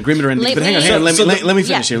like in agreement or anything. But hang on. Let me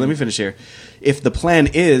finish here. Let me finish here. If the plan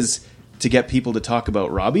is to get people to talk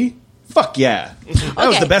about Robbie, fuck yeah, that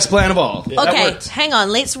was the best plan of all. Okay, hang on.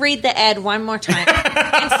 Let's read the ad one more time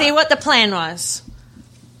and see what the plan was.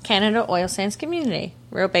 Canada Oil Sands Community,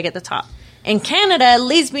 real big at the top. In Canada,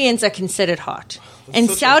 lesbians are considered hot. In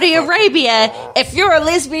Saudi Arabia, if you're a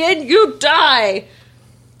lesbian, you die.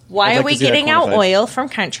 Why are we getting our oil from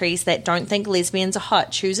countries that don't think lesbians are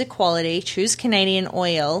hot? Choose equality. Choose Canadian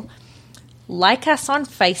oil. Like us on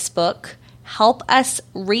Facebook. Help us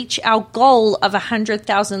reach our goal of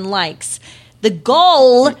 100,000 likes. The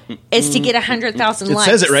goal is to get 100,000 likes.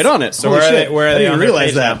 It says it right on it. So where are they I didn't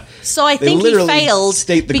realize that. So I think he failed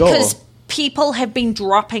state the because goal. People have been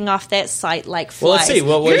dropping off that site like flies.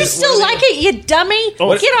 Well, let's see. You still like it, you dummy?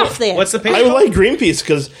 Get off there. What's the page? I would like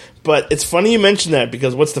Greenpeace but it's funny you mention that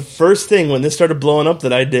because what's the first thing when this started blowing up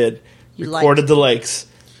that I did? Recorded the likes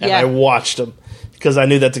and I watched them because I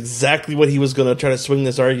knew that's exactly what he was going to try to swing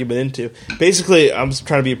this argument into. Basically, I'm just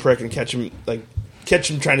trying to be a prick and catch him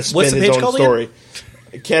trying to spin his own story.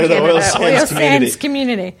 Canada Oil Sands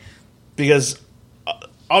Community. Because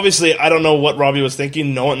obviously, I don't know what Robbie was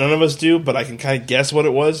thinking. None of us do, but I can kind of guess what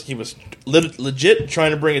it was. He was legit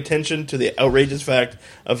trying to bring attention to the outrageous fact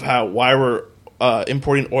of why we're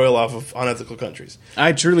importing oil off of unethical countries.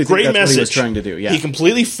 I truly think that's what he was trying to do. Yeah, he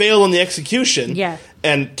completely failed in the execution. Yeah,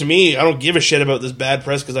 and to me, I don't give a shit about this bad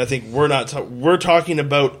press because I think we're talking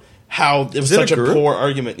about how it was such a poor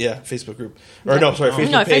argument. Yeah, Facebook group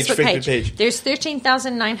Facebook page. There's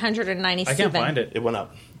 13,997. I can't find it. It went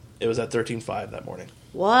up. It was at 13.5 that morning.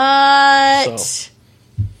 What? So.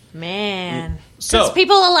 Man. So because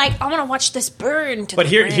people are like, I want to watch this burn. But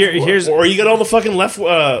here's or you got all the fucking left wing.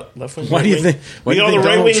 Why do you think? Why do you think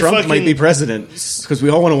Donald Trump might be president? Because we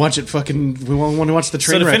all want to watch it. We all want to watch the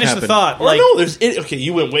train wreck happen. So to finish the thought, okay,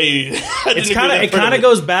 you went way. It kind of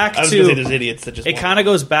goes back to. I was going to say there's idiots that just. It kind of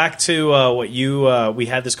goes back to what we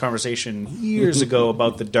had this conversation years ago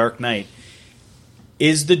about the Dark Knight.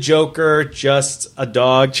 Is the Joker just a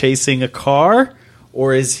dog chasing a car?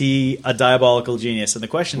 Or is he a diabolical genius? And the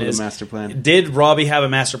question is, master plan. Did Robbie have a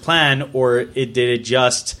master plan, or did it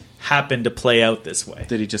just happen to play out this way?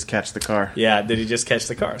 Did he just catch the car? Yeah, did he just catch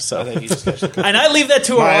the car? So, I think he just catch the car. And I leave that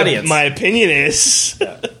to our audience. My opinion is...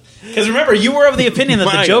 Because remember, you were of the opinion that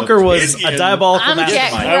the Joker was a diabolical mastermind. I'm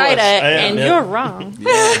Jack Ryder, and you're wrong.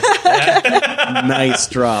 Nice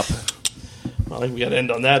drop. I think we got to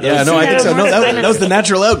end on that. Yeah, I think so. No, that was the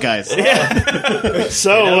natural out, guys. Yeah.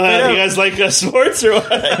 So, you guys like sports or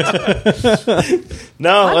what?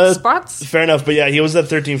 No, sports. Fair enough. But yeah, he was at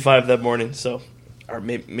 13.5 that morning. So, or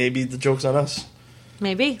maybe the joke's on us.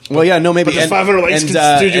 Maybe. Well, yeah, no, maybe. But the 500 likes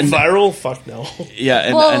can viral? Fuck no. Yeah,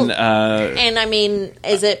 and I mean,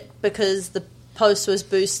 is it because the post was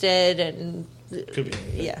boosted and could be?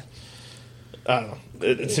 Yeah. I don't know.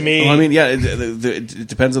 To me, well, I mean, yeah, it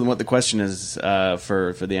depends on what the question is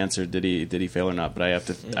for the answer. Did he fail or not? But I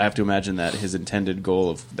have to imagine that his intended goal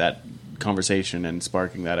of that conversation and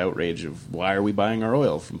sparking that outrage of why are we buying our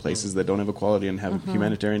oil from places that don't have equality and have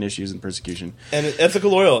humanitarian issues and persecution and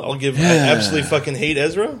ethical oil. I absolutely fucking hate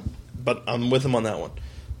Ezra, but I'm with him on that one.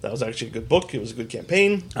 That was actually a good book. It was a good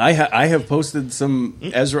campaign. I have posted some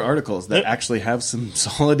Ezra articles that actually have some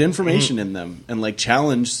solid information in them and like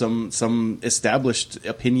challenge some established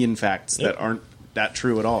opinion facts that aren't that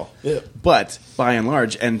true at all. Yeah. But by and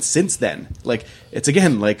large, and since then, like it's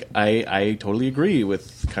again like I totally agree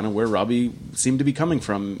with kind of where Robbie seemed to be coming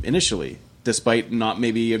from initially, despite not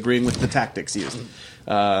maybe agreeing with the tactics used,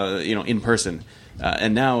 in person.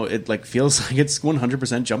 And now it like feels like it's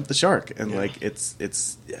 100% jumped the shark, and like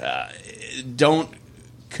it's don't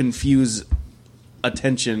confuse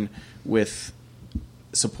attention with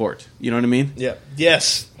support. You know what I mean? Yeah.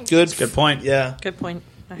 Yes. Good point. Yeah. Good point.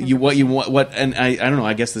 you want, and I don't know.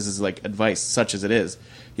 I guess this is like advice, such as it is.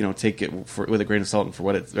 Take it with a grain of salt and for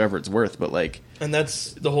whatever it's worth. But and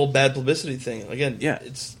that's the whole bad publicity thing. Again,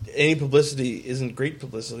 it's any publicity isn't great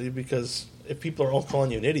publicity because if people are all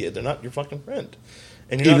calling you an idiot, they're not your fucking friend.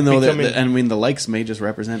 And even though the likes may just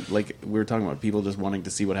represent, like we were talking about, people just wanting to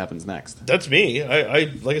see what happens next. That's me.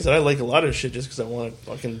 I like I said, I like a lot of shit just because I want to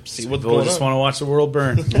fucking see what's going on. Just want to watch the world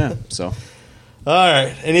burn. Yeah. So. All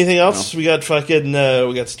right. Anything else? No.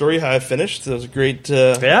 We got Story Hive finished. That was a great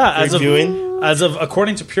great viewing. As of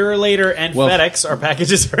according to Purelator and FedEx, our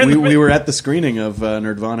packages are we were at the screening of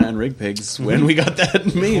Nerdvana and Rig Pigs when we got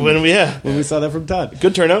that meme. When we saw that from Todd.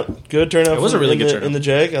 Good turnout. It was a really good turnout in the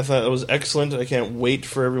Jag. I thought it was excellent. I can't wait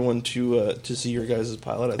for everyone to see your guys'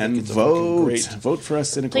 pilot. I think it's vote for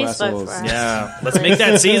us, cynical assholes. Yeah, let's make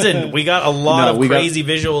that season. We got a lot of crazy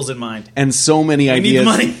visuals in mind, and so many ideas.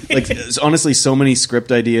 Need the money. Honestly, so many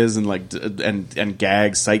script ideas and and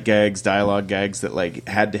gags, sight gags, dialogue gags that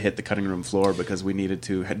had to hit the cutting room floor because we needed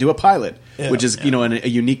to do a pilot, which is a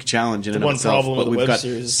unique challenge in and of itself. But we've got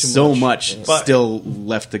so much still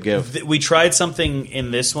left to give. We tried something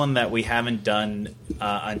in this one that we haven't done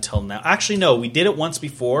until now. Actually, no, we did it once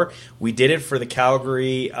before. We did it for the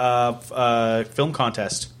Calgary film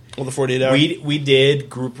contest. Well, the 48 hour. We did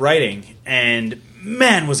group writing, and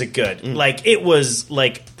man, was it good! It was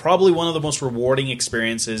probably one of the most rewarding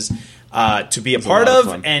experiences to be a part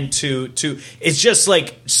of, and to it's just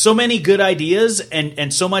so many good ideas,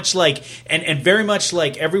 and so much and very much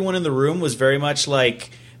everyone in the room was very much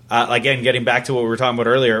again, getting back to what we were talking about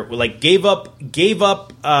earlier, gave up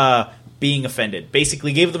being offended.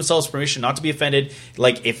 Basically gave themselves permission not to be offended.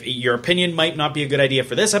 If your opinion might not be a good idea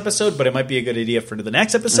for this episode, but it might be a good idea for the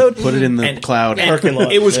next episode. Put it in the cloud. Parking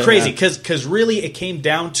lot. It was crazy because really it came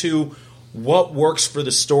down to what works for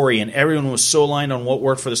the story, and everyone was so aligned on what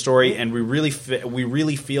worked for the story, and we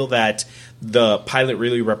really feel that the pilot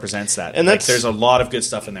really represents that. And there's a lot of good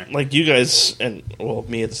stuff in there. You guys, and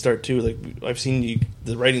me at the start too. I've seen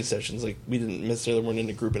the writing sessions. We didn't necessarily weren't in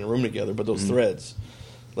a group in a room together, but those threads.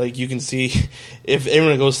 You can see if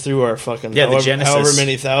everyone goes through our fucking however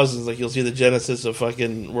many thousands, you'll see the genesis of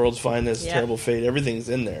fucking World's Finest, Terrible Fate, everything's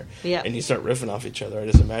in there. Yeah. And you start riffing off each other. I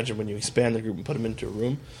just imagine when you expand the group and put them into a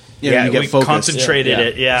room. Yeah, we concentrated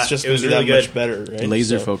it. Yeah, it's just it was really good. Much better. Right?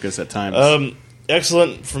 Laser focus at times.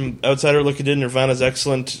 Excellent. From outsider looking in, Nirvana's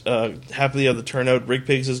excellent. Happily of the turnout. Rig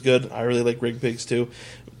Pigs is good. I really like Rig Pigs too.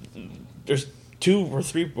 There's 2 or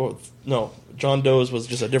 3. No. John Doe's was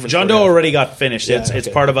just a different. John Doe already got finished. It's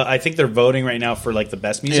part of. I think they're voting right now for the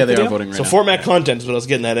best music. Yeah, they video. are voting right now. So format content is what I was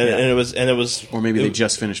getting at, and it was. Or maybe they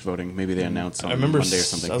just finished voting. Maybe they announced on Monday or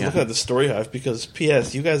something. I was looking at the Story Hive because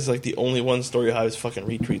P.S. You guys the only one Story Hive's fucking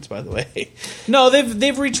retweets. By the way, no,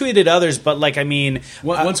 they've retweeted others, but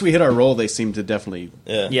once we hit our roll, they seem to definitely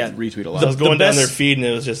retweet a lot. I was going down their feed and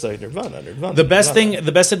it was just Nirvana.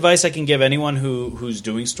 The best advice I can give anyone who's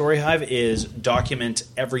doing Story Hive is document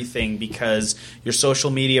everything, because your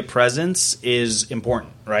social media presence is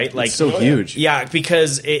important, right? It's so huge. Yeah,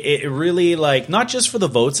 because it really not just for the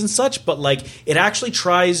votes and such, but it actually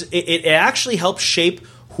it actually helps shape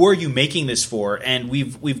who are you making this for. And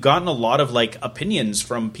we've gotten a lot of opinions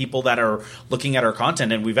from people that are looking at our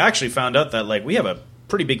content, and we've actually found out that we have a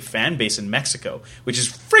pretty big fan base in Mexico, which is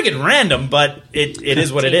friggin' random, but it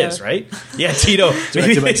is what it is, right? Yeah, Tito.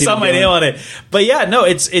 Maybe they saw my name on it. But yeah, no,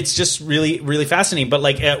 it's just really, really fascinating.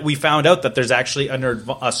 But we found out that there's actually a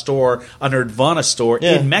Nerdvana store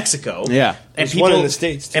in Mexico. Yeah. And people, one in the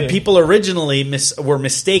States too. And people originally were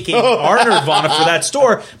mistaking our Nirvana for that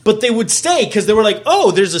store, but they would stay because they were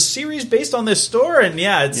there's a series based on this store, and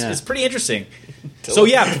it's pretty interesting. So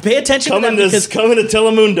pay attention to that because coming to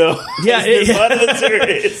Telemundo. Yeah,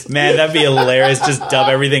 man, that'd be hilarious. Just dub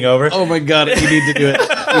everything over. Oh my god, we need to do it.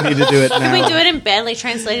 We need to do it now. Can we do it in badly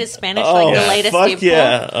translated Spanish, the latest Deadpool?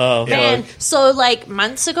 Yeah. Oh man. So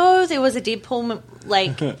months ago, there was a Deadpool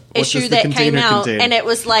issue that came out, and it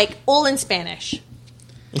was all in Spanish,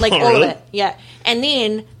 all of it. Yeah, and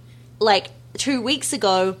then 2 weeks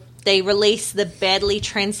ago, they released the badly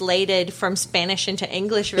translated from Spanish into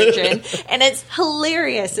English version, and it's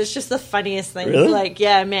hilarious. It's just the funniest thing. Really?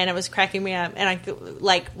 Man, it was cracking me up, and I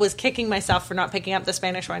was kicking myself for not picking up the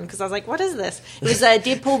Spanish one because I was like, "What is this?" It was a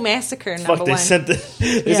Deadpool Massacre #1. They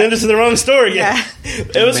sent us to the wrong store again. Yeah.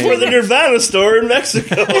 It was for the Nirvana store in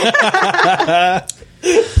Mexico.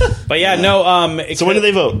 But yeah, no. So when do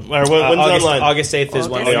they vote? Or when's August, online? August 8th is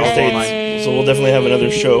when they all August 8th. So we'll definitely have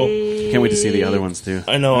another show. Can't wait to see the other ones too.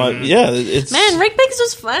 I know. It's Man, Rick Biggs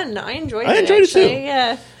was fun. I enjoyed it. I enjoyed it too. Actually.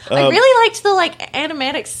 Yeah. I really liked the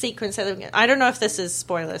animatic sequence. I don't know if this is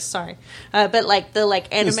spoilers. Sorry, but the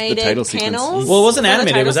animated title sequence. panels. Well, it wasn't for the animated.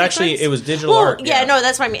 It title was actually sequence. it was digital Well, art. yeah, no,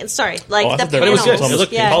 that's what I mean. Sorry, like I the thought that But it was panels. good. It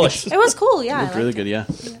looked yeah. polished. It was cool. Yeah, Looked really good, yeah.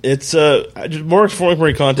 It's just more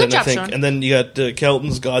exploring content, Good job, I think. Sean. And then you got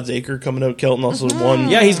Kelton's God's Acre coming out. Kelton also won.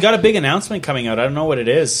 Yeah, he's got a big announcement coming out. I don't know what it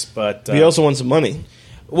is, but He also won some money.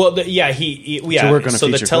 well, he work on a so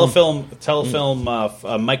the feature film.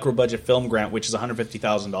 telefilm micro budget film grant, which is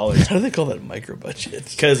 $150,000, How do they call that micro budget?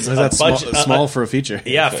 because Is that small for a feature?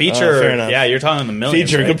 yeah, feature. fair enough. Yeah, you're talking the millions.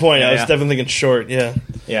 Feature, right? good point. Yeah, I was yeah. definitely thinking short. Yeah,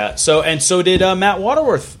 Yeah. So did Matt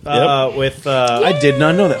Waterworth Yep. with. I did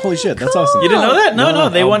not know that. Holy shit, that's awesome. You didn't know that? No, No,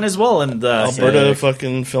 they won as well. And Alberta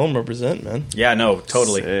fucking film represent, man. yeah, no,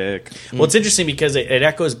 totally. Sick. Well, it's interesting because it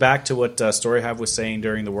echoes back to what Storyhive was saying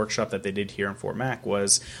during the workshop that they did here in Fort Mac.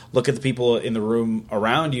 Was look at the people in the room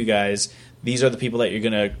around you guys. These are the people that you're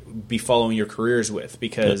going to be following your careers with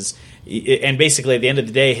because, and basically at the end of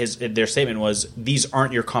the day, their statement was these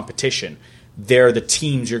aren't your competition. They're the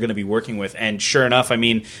teams you're going to be working with. And sure enough, I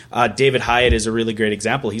mean, David Hyatt is a really great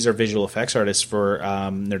example. He's our visual effects artist for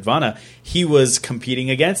Nerdvana. He was competing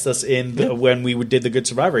against us when we did The Good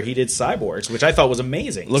Survivor. He did Cyborgs, which I thought was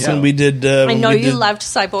amazing. Look, when we did. I know you loved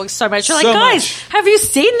Cyborg so much. You're like, So guys, much. have you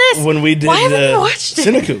seen this? When we did Why haven't you watched it?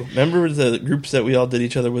 Sineku. Remember the groups that we all did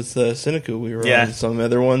each other with Sineku? We were Yeah. on some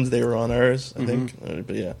other ones. They were on ours, I think.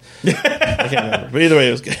 But yeah. I can't remember. But either way,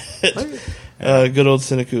 it was good. Good old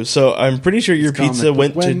Sineku. So I'm pretty sure your pizza Comic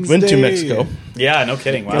went Book to Wednesday. Mexico. Yeah, no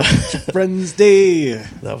kidding. Wow. Friends Day.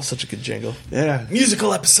 That was such a good jingle. Yeah.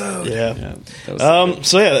 Musical episode. Yeah. Yeah, that was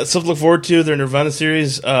So yeah, that's stuff to look forward to. Their Nirvana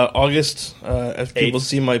series, August. As people 8th.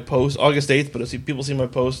 see my post, August 8th. But as people see my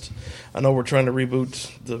post, I know we're trying to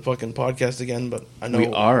reboot the fucking podcast again. But I know We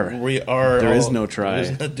are. We are. There is no try,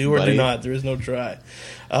 Do or buddy. do not. There is no try.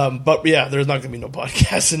 But yeah, there's not going to be no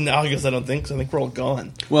podcast in August. I don't think. So I think we're all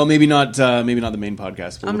gone. well, maybe not the main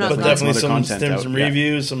podcast. I'm we'll not But gone. definitely other some content out. some Yeah.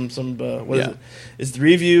 reviews. Some what is Yeah. it? It's the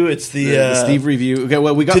review. It's The Steve review. Okay,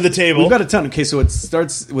 well, we got To the table. We've got a ton. Okay, so it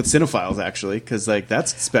starts with Cinephiles actually, because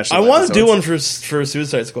that's special. I want to do episodes. one for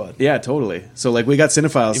Suicide Squad. Yeah, totally. So like we got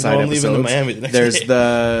Cinephiles Even side though I'm leaving episodes. to Miami the next There's day.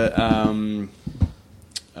 the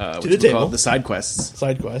To the table. the side quests.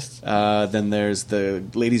 Side quest. Then there's the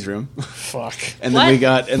ladies' room, Fuck. and What? then we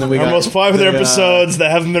got Almost 500 the, episodes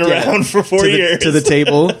that haven't been yeah, around for 4 years. to the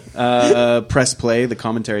table. Press play, the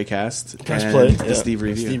commentary cast, Press and play. the Yeah. Steve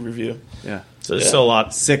review. Steve review. Yeah, So there's still a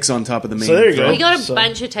lot. 6 on top of the main. So there you go. thread. We got a So-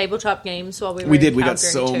 bunch of tabletop games while we were We in did. We got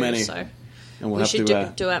Calgary so too, many. So and we'll we have should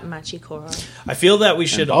to. do it Machikoro. I feel that we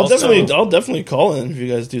should I'll also. definitely call in if you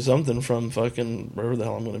guys do something from fucking wherever the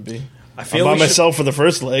hell I'm going to be. I I'm feel by we should- myself for the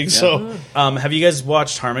first leg, so Have you guys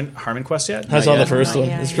watched Harmon Quest yet? I saw yet. the first Not one.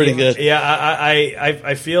 yet. It's pretty good. Yeah,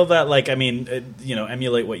 I feel that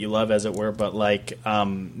emulate what you love, as it were. But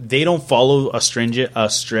they don't follow a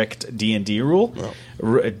strict D&D rule.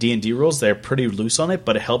 D&D rules, they're pretty loose on it,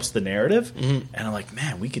 but it helps the narrative. And I'm like,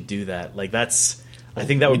 man, we could do that. I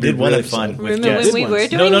think that would be did one really episode. fun. with Remember guests. when we were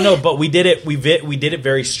No, doing but we did it. We did it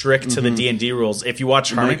very strict to the D&D rules. If you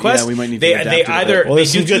watch Harmon might- Quest, yeah, we might need to they adapt they it a either bit. Well, they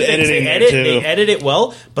there's do some good two things. editing They there, too. They edit it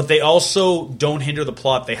well, but they also don't hinder the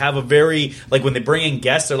plot. They have a very when they bring in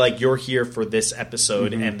guests, they're like, "You're here for this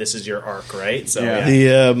episode, and this is your arc, right?" So Yeah.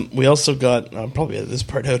 The we also got I'll probably edit this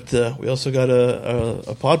part out. We also got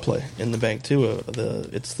a pod play in the bank too.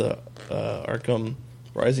 It's the Arkham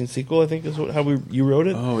Rising sequel, I think is how you wrote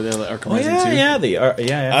it. Oh, the Arkham Oh Rising 2.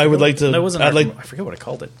 yeah. I would like to- That wasn't. I'd like- I forget what I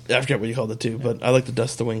called it. I forget what you called it too, but I like to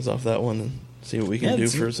dust the wings off that one and see what we can Yeah, do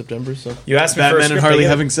it's- for September. So You asked me for a Batman and script, Harley I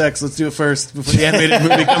having sex. Let's do it first before the animated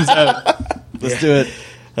movie comes out. Let's do it.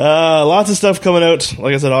 lots of stuff coming out.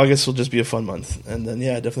 Like I said, August will just be a fun month, and then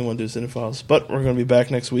I definitely want to do Cinephiles. But we're going to be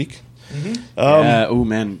back next week. Oh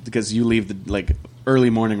man, because you leave the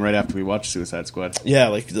early morning right after we watch Suicide Squad. Yeah,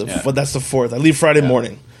 but that's the 4th. I leave Friday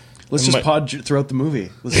morning. Let's And just pod throughout the movie.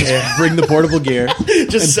 Let's just bring the portable gear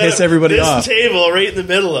and set piss up everybody this off. table right in the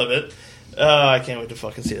middle of it. I can't wait to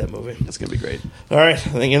fucking see that movie. That's gonna be great. All right, I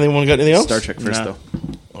think anyone got anything else? Star Trek first, Nah. though.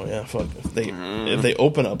 Oh yeah, fuck. If they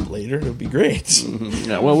open up later, it'll be great.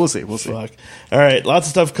 Yeah, well, we'll see. We'll see. Fuck. All right, lots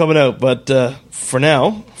of stuff coming out. But for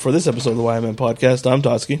now, for this episode of the YMN podcast, I'm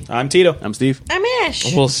Totsky. I'm Tito. I'm Steve. I'm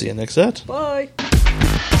Ash. We'll see you next set. Bye.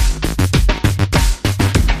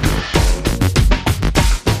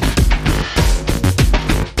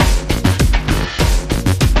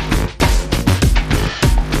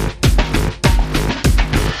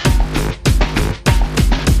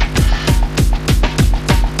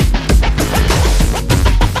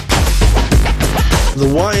 The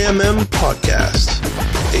YMM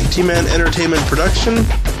T-Man Entertainment production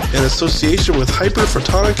in association with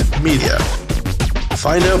Hyperphotonic Media.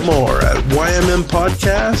 Find out more at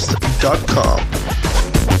ymmpodcast.com.